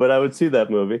 but I would see that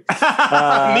movie. Me too.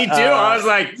 I was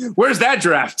like, where's that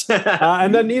draft?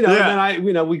 And then,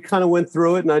 we kind of went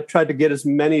through it and I tried to get as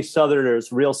many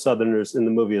real Southerners in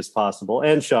the movie as possible.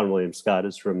 And Sean William Scott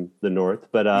is from the North,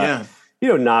 but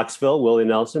Knoxville, Willie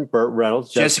Nelson, Burt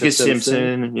Reynolds, Jessica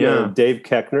Simpson, Dave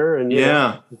Koechner, and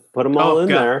put them all in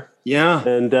there. Yeah.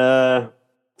 And I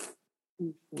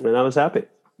was happy.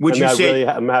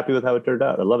 I'm happy with how it turned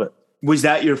out. I love it. Was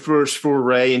that your first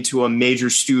foray into a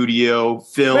major studio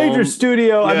film? Major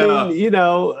studio. Yeah.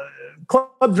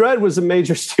 Club Dread was a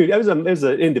major studio. It was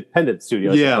an independent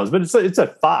studio, I suppose, but it's a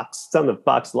Fox. It's on the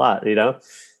Fox lot,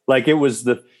 like it was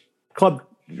the Club.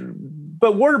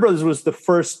 But Warner Brothers was the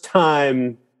first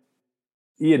time,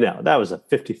 that was a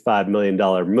 $55 million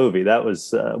movie. That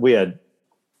was we had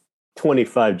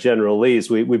 25 General Lees.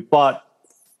 We bought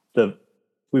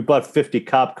 50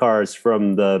 cop cars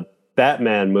from the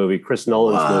Batman movie, Chris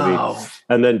Nolan's movie,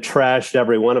 and then trashed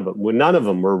every one of them. None of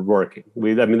them were working.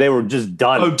 They were just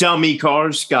done. Oh, dummy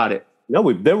cars. Got it.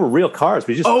 No, they were real cars.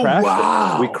 We just crashed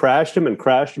them. We crashed them and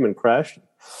crashed them and crashed them.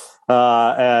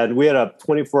 And we had a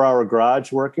 24-hour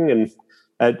garage working, and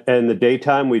in the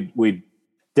daytime we'd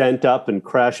dent up and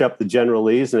crash up the General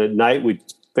Lees, and at night we'd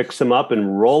fix them up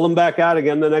and roll them back out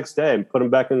again the next day and put them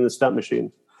back in the stunt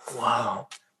machine. Wow.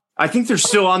 I think they're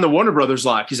still on the Warner Brothers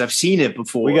lot because I've seen it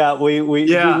before. We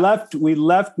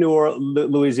left New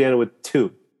Orleans, Louisiana with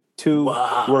two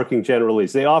working General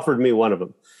Lees. They offered me one of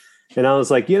them, and I was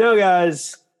like,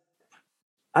 guys,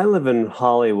 I live in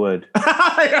Hollywood.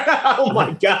 Oh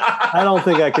my God. I don't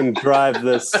think I can drive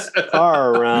this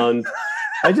car around.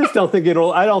 I just don't think it'll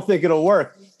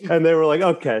work. And they were like,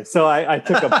 okay. So I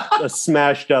took a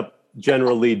smashed up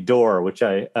General Lee door, which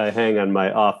I hang on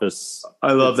my office.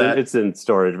 I love that. It's in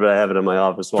storage, but I have it on my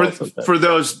office wall. For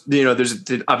those, there's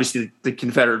obviously the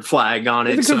Confederate flag on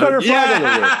it. There's a Confederate flag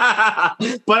on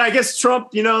it. But I guess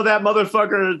Trump, that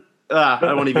motherfucker,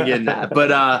 I won't even get in that.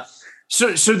 But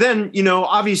so then,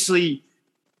 obviously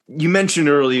you mentioned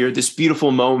earlier this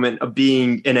beautiful moment of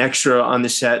being an extra on the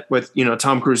set with,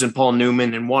 Tom Cruise and Paul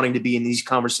Newman and wanting to be in these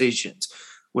conversations.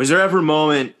 Was there ever a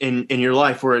moment in your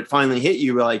life where it finally hit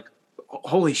you like,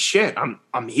 holy shit, I'm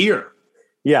here?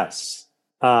 Yes.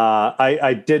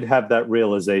 I did have that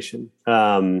realization.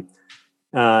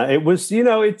 It was,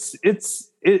 you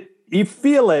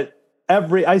feel it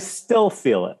I still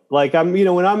feel it. Like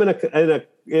when I'm in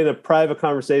a private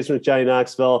conversation with Johnny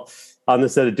Knoxville on the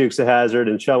set of Dukes of Hazzard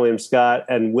and Sean William Scott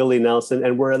and Willie Nelson,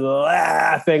 and we're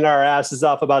laughing our asses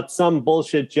off about some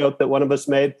bullshit joke that one of us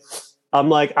made. I'm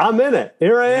like, I'm in it.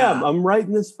 Here I am. I'm right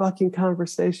in this fucking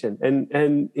conversation.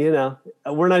 And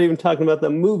we're not even talking about the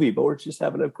movie, but we're just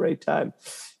having a great time.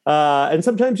 And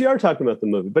sometimes you are talking about the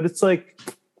movie, but it's like,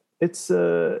 I'm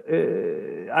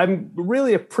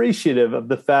really appreciative of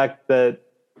the fact that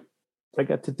I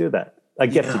got to do that. I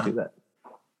get to do that.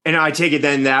 And I take it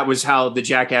then that was how the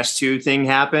Jackass 2 thing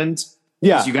happened?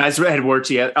 Yeah. You guys had worked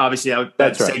together, obviously,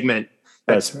 that segment.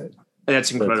 That's right.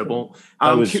 That's incredible.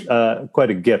 It was quite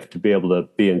a gift to be able to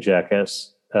be in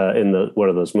Jackass in one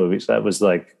of those movies. That was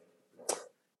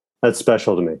that's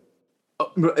special to me.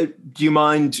 Do you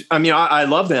mind? I mean, I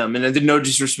love them, and I did no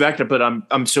disrespect, but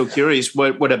I'm so curious.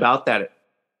 What about that?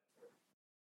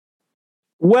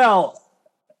 Well,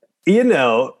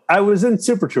 I was in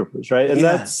Super Troopers, right? And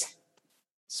that's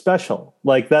special.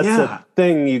 Like that's a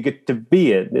thing you get to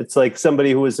be in. It's like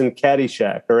somebody who was in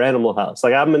Caddyshack or Animal House.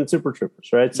 Like I'm in Super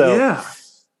Troopers, right? So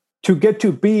to get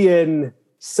to be in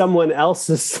someone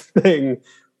else's thing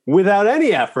without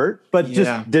any effort, but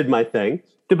just did my thing.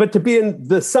 But to be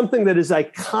in something that is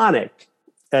iconic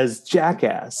as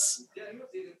Jackass,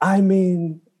 I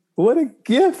mean, what a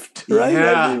gift, right?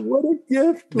 Yeah. I mean, what a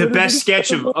gift. The best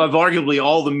sketch of arguably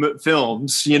all the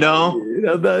films, I've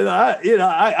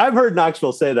heard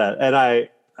Knoxville say that, and I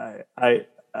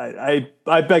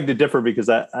beg to differ because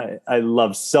I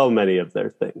love so many of their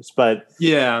things. But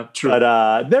true.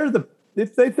 But they're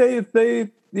if they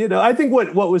I think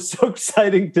what was so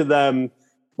exciting to them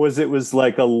was it was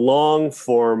like a long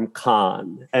form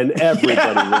con and everybody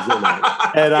was in it.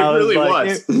 And I was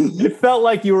like, it felt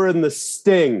like you were in the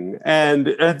Sting.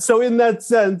 And so in that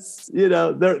sense,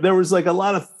 there was like a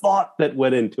lot of thought that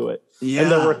went into it. Yeah.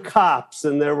 And there were cops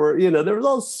and there was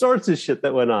all sorts of shit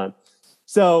that went on.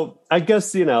 So I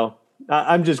guess,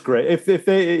 I'm just great. If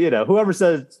they, whoever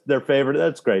says their favorite,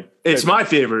 that's great. It's my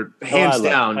favorite, hands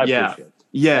down.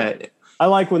 Yeah. I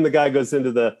like when the guy goes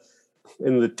into the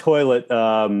toilet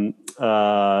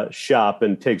shop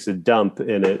and takes a dump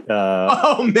in it.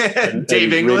 Oh man,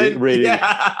 Dave England.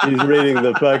 He's reading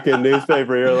the fucking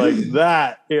newspaper. You're like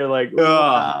that. You're like,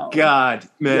 wow. Oh God,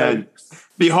 man. Yeah.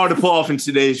 Be hard to pull off in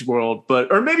today's world,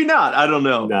 or maybe not. I don't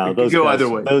know. No, those go guys, either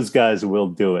way. Those guys will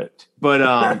do it. But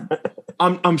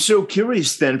I'm so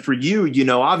curious then for you.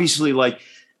 Obviously, like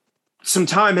some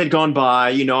time had gone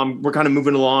by. We're kind of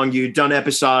moving along. You'd done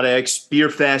episodics. Beer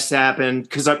Fest happened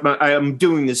because I'm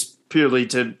doing this purely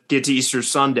to get to Easter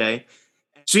Sunday.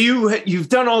 So you've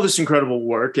done all this incredible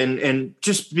work, and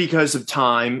just because of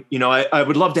time, I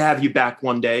would love to have you back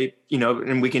one day.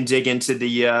 And we can dig into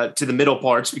the middle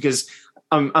parts because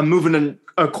I'm moving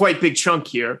a quite big chunk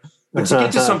here. But to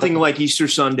get to something like Easter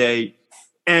Sunday,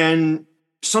 and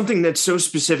something that's so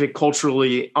specific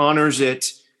culturally, honors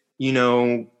it,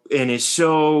 and is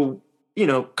so,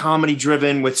 comedy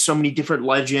driven with so many different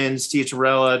legends, Tia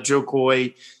Torella, Joe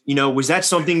Coy. Was that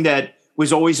something that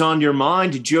was always on your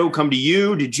mind? Did Joe come to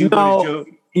you? Did you go to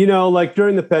Joe? Like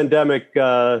during the pandemic,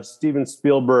 Steven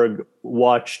Spielberg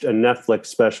watched a Netflix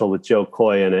special with Joe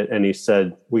Coy in it, and he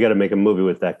said, we got to make a movie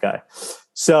with that guy.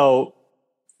 So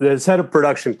his head of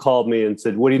production called me and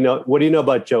said, what do you know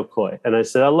about Joe Coy? And I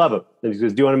said, I love him. And he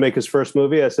goes, do you want to make his first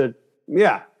movie? I said,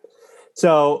 yeah.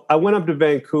 So I went up to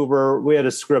Vancouver. We had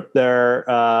a script there.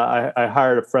 I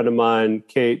hired a friend of mine,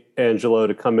 Kate Angelo,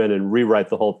 to come in and rewrite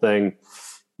the whole thing.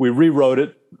 We rewrote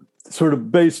it sort of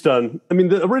based on,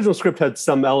 the original script had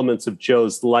some elements of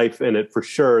Joe's life in it for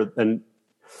sure, and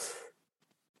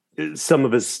some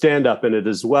of his stand-up in it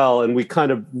as well. And we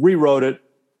kind of rewrote it,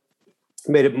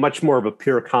 made it much more of a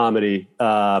pure comedy,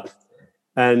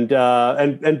 and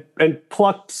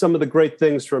plucked some of the great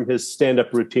things from his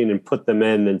stand-up routine and put them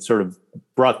in and sort of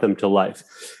brought them to life.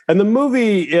 And the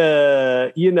movie,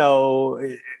 the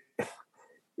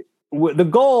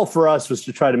goal for us was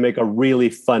to try to make a really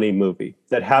funny movie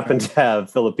that happened to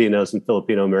have Filipinos and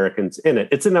Filipino Americans in it.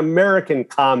 It's an American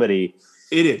comedy.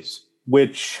 It is.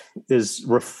 Which is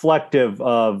reflective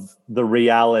of the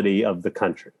reality of the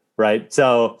country, right?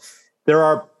 So there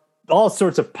are all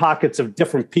sorts of pockets of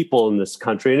different people in this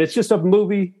country, and it's just a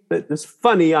movie that is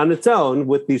funny on its own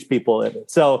with these people in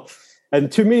it. So, and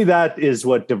to me, that is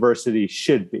what diversity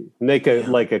should be. Make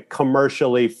like a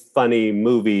commercially funny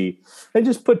movie and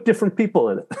just put different people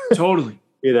in it. Totally.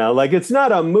 Like it's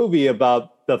not a movie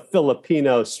about the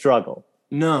Filipino struggle.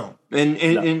 No. And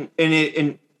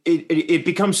it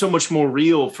becomes so much more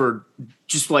real for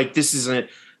just like, this isn't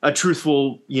a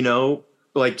truthful,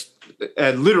 like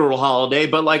a literal holiday,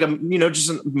 but like,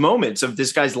 just moments of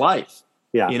this guy's life,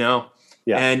 Yeah.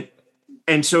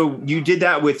 And so you did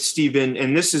that with Steven,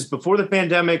 and this is before the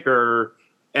pandemic or?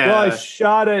 Well, I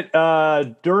shot it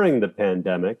during the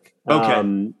pandemic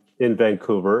in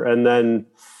Vancouver. And then,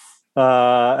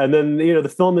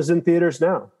 the film is in theaters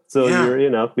now. So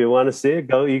if you want to see it,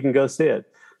 you can go see it.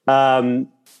 And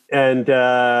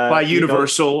by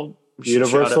Universal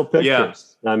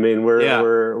Pictures. Yeah.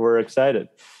 We're excited.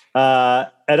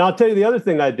 And I'll tell you the other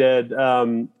thing I did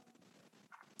during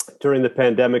the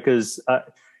pandemic is,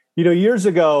 years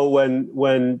ago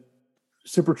when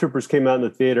Super Troopers came out in the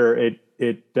theater,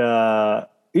 we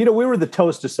were the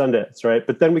toast of Sundance, right?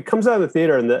 But then it comes out in the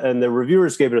theater and the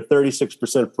reviewers gave it a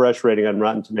 36% fresh rating on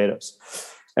Rotten Tomatoes.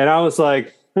 And I was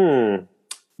like,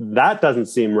 that doesn't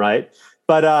seem right.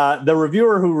 But the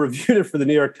reviewer who reviewed it for the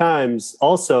New York Times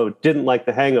also didn't like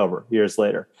The Hangover years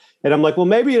later. And I'm like, well,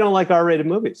 maybe you don't like R-rated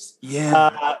movies.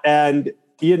 Yeah. And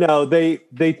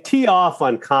they tee off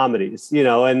on comedies,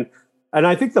 and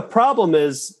I think the problem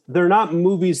is they're not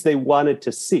movies they wanted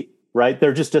to see, right?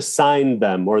 They're just assigned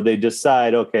them, or they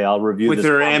decide, okay, I'll review with this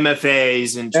their comedy.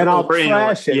 MFAs and I'll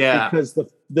trash it because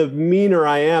the meaner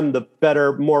I am, the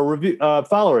better, more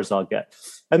followers I'll get.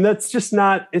 And that's just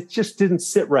not, it just didn't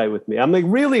sit right with me. I'm like,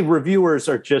 really, reviewers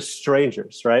are just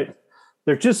strangers, right?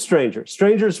 They're just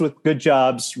strangers with good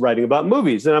jobs writing about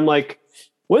movies. And I'm like,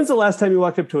 when's the last time you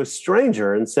walked up to a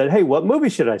stranger and said, hey, what movie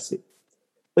should I see?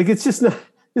 Like, it's not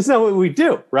what we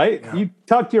do, right? Yeah. You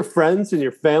talk to your friends and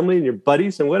your family and your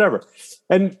buddies and whatever.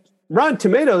 And Rotten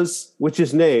Tomatoes, which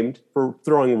is named for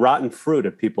throwing rotten fruit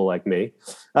at people like me,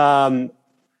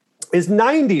 is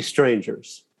 90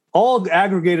 strangers, all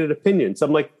aggregated opinions.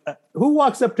 I'm like, who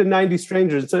walks up to 90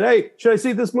 strangers and said, hey, should I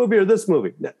see this movie or this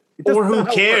movie? Or who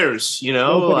cares,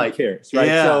 Nobody cares, right?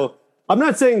 Yeah. So I'm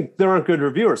not saying there aren't good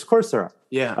reviewers. Of course there are.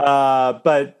 Yeah.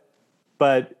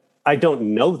 But I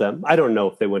don't know them. I don't know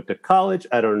if they went to college.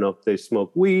 I don't know if they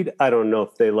smoke weed. I don't know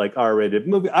if they like R-rated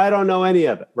movie. I don't know any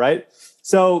of it, right?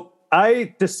 So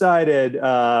I decided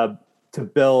to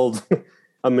build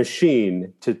a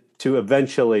machine to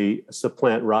eventually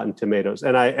supplant Rotten Tomatoes.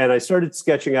 And I started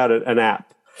sketching out an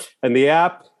app. And the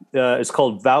app is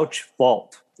called Vouch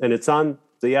Vault. And it's on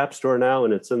the App Store now,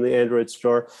 and it's in the Android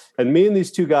store. And me and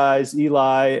these two guys,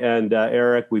 Eli and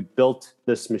Eric, we built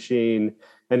this machine.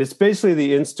 And it's basically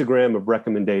the Instagram of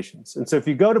recommendations. And so if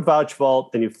you go to Vouch Vault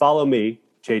and you follow me,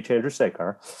 Jay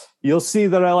Chandrasekhar, you'll see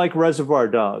that I like Reservoir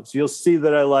Dogs. You'll see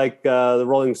that I like the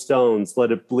Rolling Stones,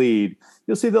 Let It Bleed.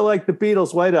 You'll see that I like the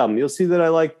Beatles' White Album. You'll see that I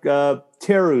like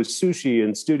Teru's Sushi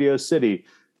in Studio City,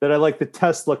 that I like the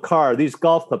Tesla car, these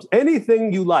golf clubs.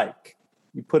 Anything you like,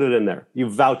 you put it in there. You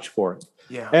vouch for it.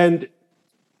 Yeah. And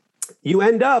you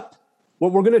end up,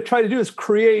 what we're going to try to do is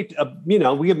create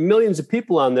we have millions of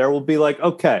people on there. We'll be like,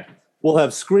 okay, We'll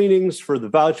have screenings for the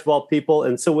Vouch Vault people.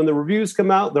 And so when the reviews come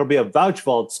out, there'll be a Vouch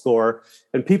Vault score,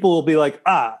 and people will be like,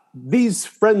 these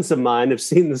friends of mine have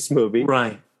seen this movie.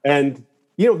 Right. And,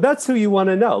 that's who you want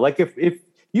to know. Like if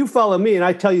you follow me and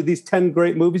I tell you these 10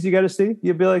 great movies you got to see,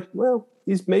 you'll be like, well,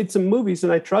 he's made some movies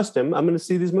and I trust him. I'm going to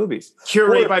see these movies.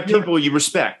 Curate by people you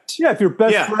respect. Yeah. If your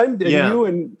best friend and you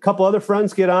and a couple other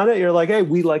friends get on it, you're like, hey,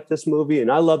 we like this movie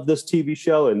and I love this TV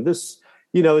show. And this,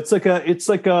 it's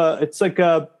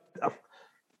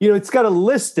got a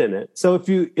list in it. So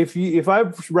if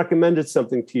I've recommended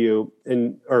something to you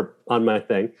or on my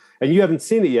thing and you haven't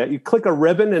seen it yet, you click a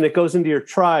ribbon and it goes into your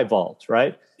Tri Vault,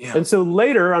 right? Yeah. And so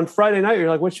later on Friday night, you're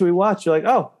like, what should we watch? You're like,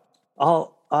 oh,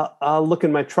 I'll look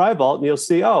in my Tri Vault and you'll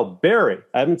see, oh, Barry.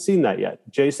 I haven't seen that yet.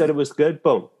 Jay said it was good.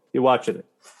 Boom, you're watching it.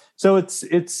 So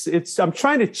it's. I'm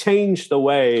trying to change the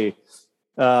way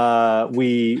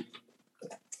we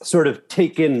sort of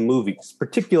take in movies,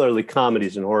 particularly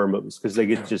comedies and horror movies, because they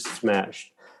get just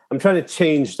smashed. I'm trying to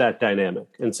change that dynamic,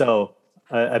 and so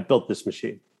I built this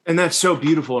machine. And that's so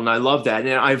beautiful, and I love that.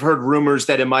 And I've heard rumors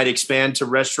that it might expand to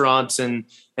restaurants and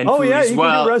food as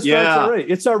well. Already.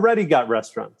 It's already got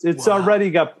restaurants. It's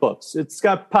already got books. It's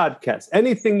got podcasts.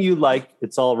 Anything you like,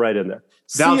 it's all right in there.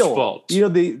 Vouch Seal, Vault.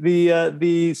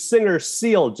 The singer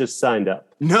Seal just signed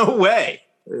up. No way.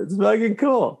 It's fucking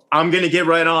cool. I'm gonna get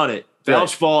right on it.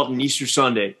 Vouch Vault and Easter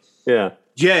Sunday. Yeah.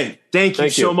 Jay, thank you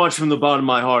so much from the bottom of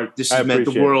my heart. This has meant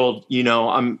the world.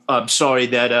 I'm sorry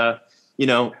that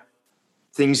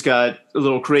things got a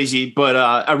little crazy, but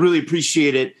I really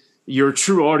appreciate it. You're a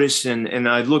true artist, and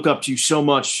I look up to you so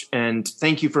much. And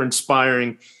thank you for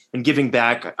inspiring and giving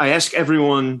back. I ask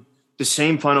everyone the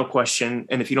same final question,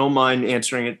 and if you don't mind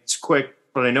answering it, it's quick,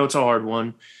 but I know it's a hard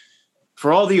one.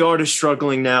 For all the artists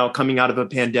struggling now, coming out of a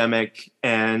pandemic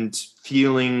and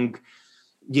feeling,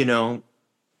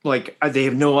 like they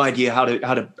have no idea how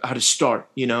to start,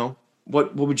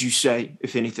 what would you say,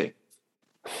 if anything?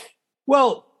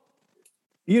 Well,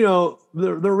 the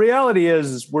reality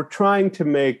is we're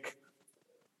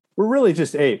really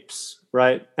just apes,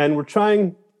 right? And we're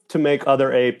trying to make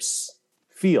other apes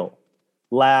feel,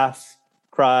 laugh,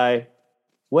 cry,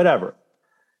 whatever.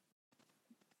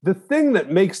 The thing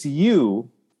that makes the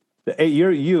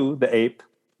ape,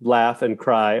 laugh and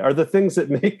cry are the things that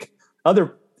make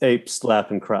other apes laugh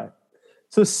and cry.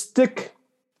 So stick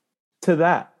to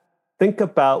that. Think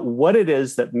about what it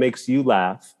is that makes you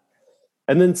laugh,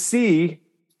 and then see,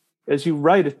 as you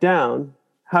write it down,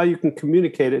 how you can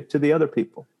communicate it to the other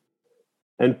people.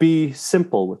 And be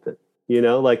simple with it.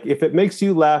 Like if it makes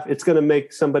you laugh, it's going to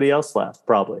make somebody else laugh,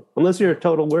 probably, unless you're a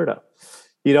total weirdo.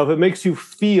 If it makes you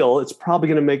feel, it's probably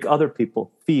going to make other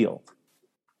people feel.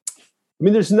 I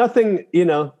mean, there's nothing,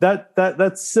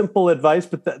 that's simple advice.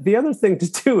 But the other thing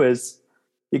to do is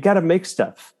you got to make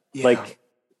stuff. Yeah. Like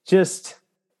you're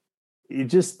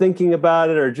just thinking about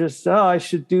it, or just, I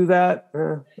should do that.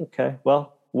 Okay.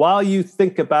 Well, while you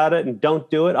think about it and don't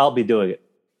do it, I'll be doing it.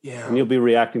 Yeah. And you'll be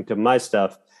reacting to my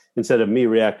stuff instead of me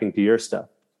reacting to your stuff.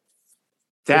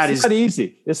 It's not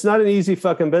easy. It's not an easy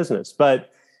fucking business.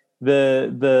 But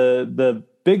the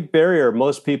big barrier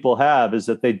most people have is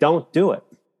that they don't do it.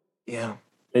 Yeah.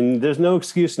 And there's no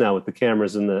excuse now with the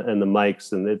cameras and the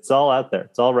mics, and it's all out there.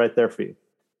 It's all right there for you.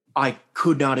 I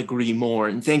could not agree more.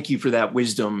 And thank you for that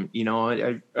wisdom.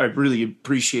 I really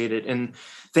appreciate it. And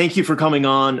thank you for coming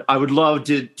on. I would love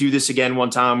to do this again one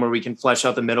time where we can flesh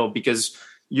out the middle, because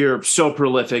you're so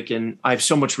prolific and I have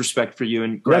so much respect for you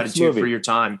and gratitude for your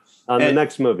time. The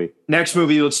next movie,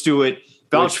 let's do it.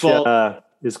 Vouch Vault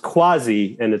is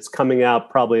Quasi, and it's coming out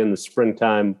probably in the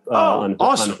springtime on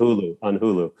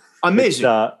Hulu. Amazing.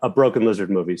 It's a Broken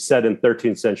Lizard movie set in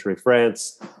 13th century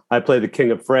France. I play the King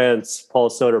of France. Paul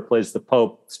Soter plays the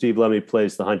Pope. Steve Lemmy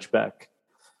plays the Hunchback.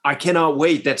 I cannot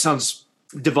wait. That sounds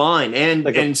divine. And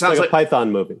it sounds like a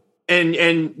Python movie.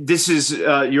 And this is,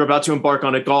 you're about to embark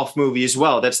on a golf movie as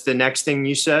well. That's the next thing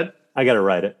you said? I got to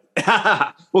write it.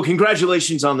 Well,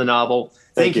 congratulations on the novel.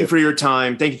 Thank you for your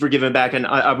time. Thank you for giving back. And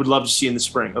I would love to see you in the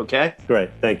spring. Okay.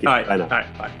 Great. Thank you. All right. Bye now. All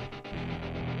right. Bye.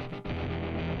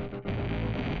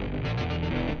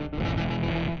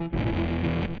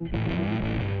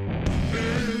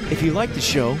 If you like the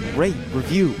show, rate,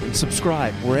 review, and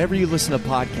subscribe wherever you listen to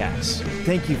podcasts.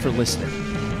 Thank you for listening.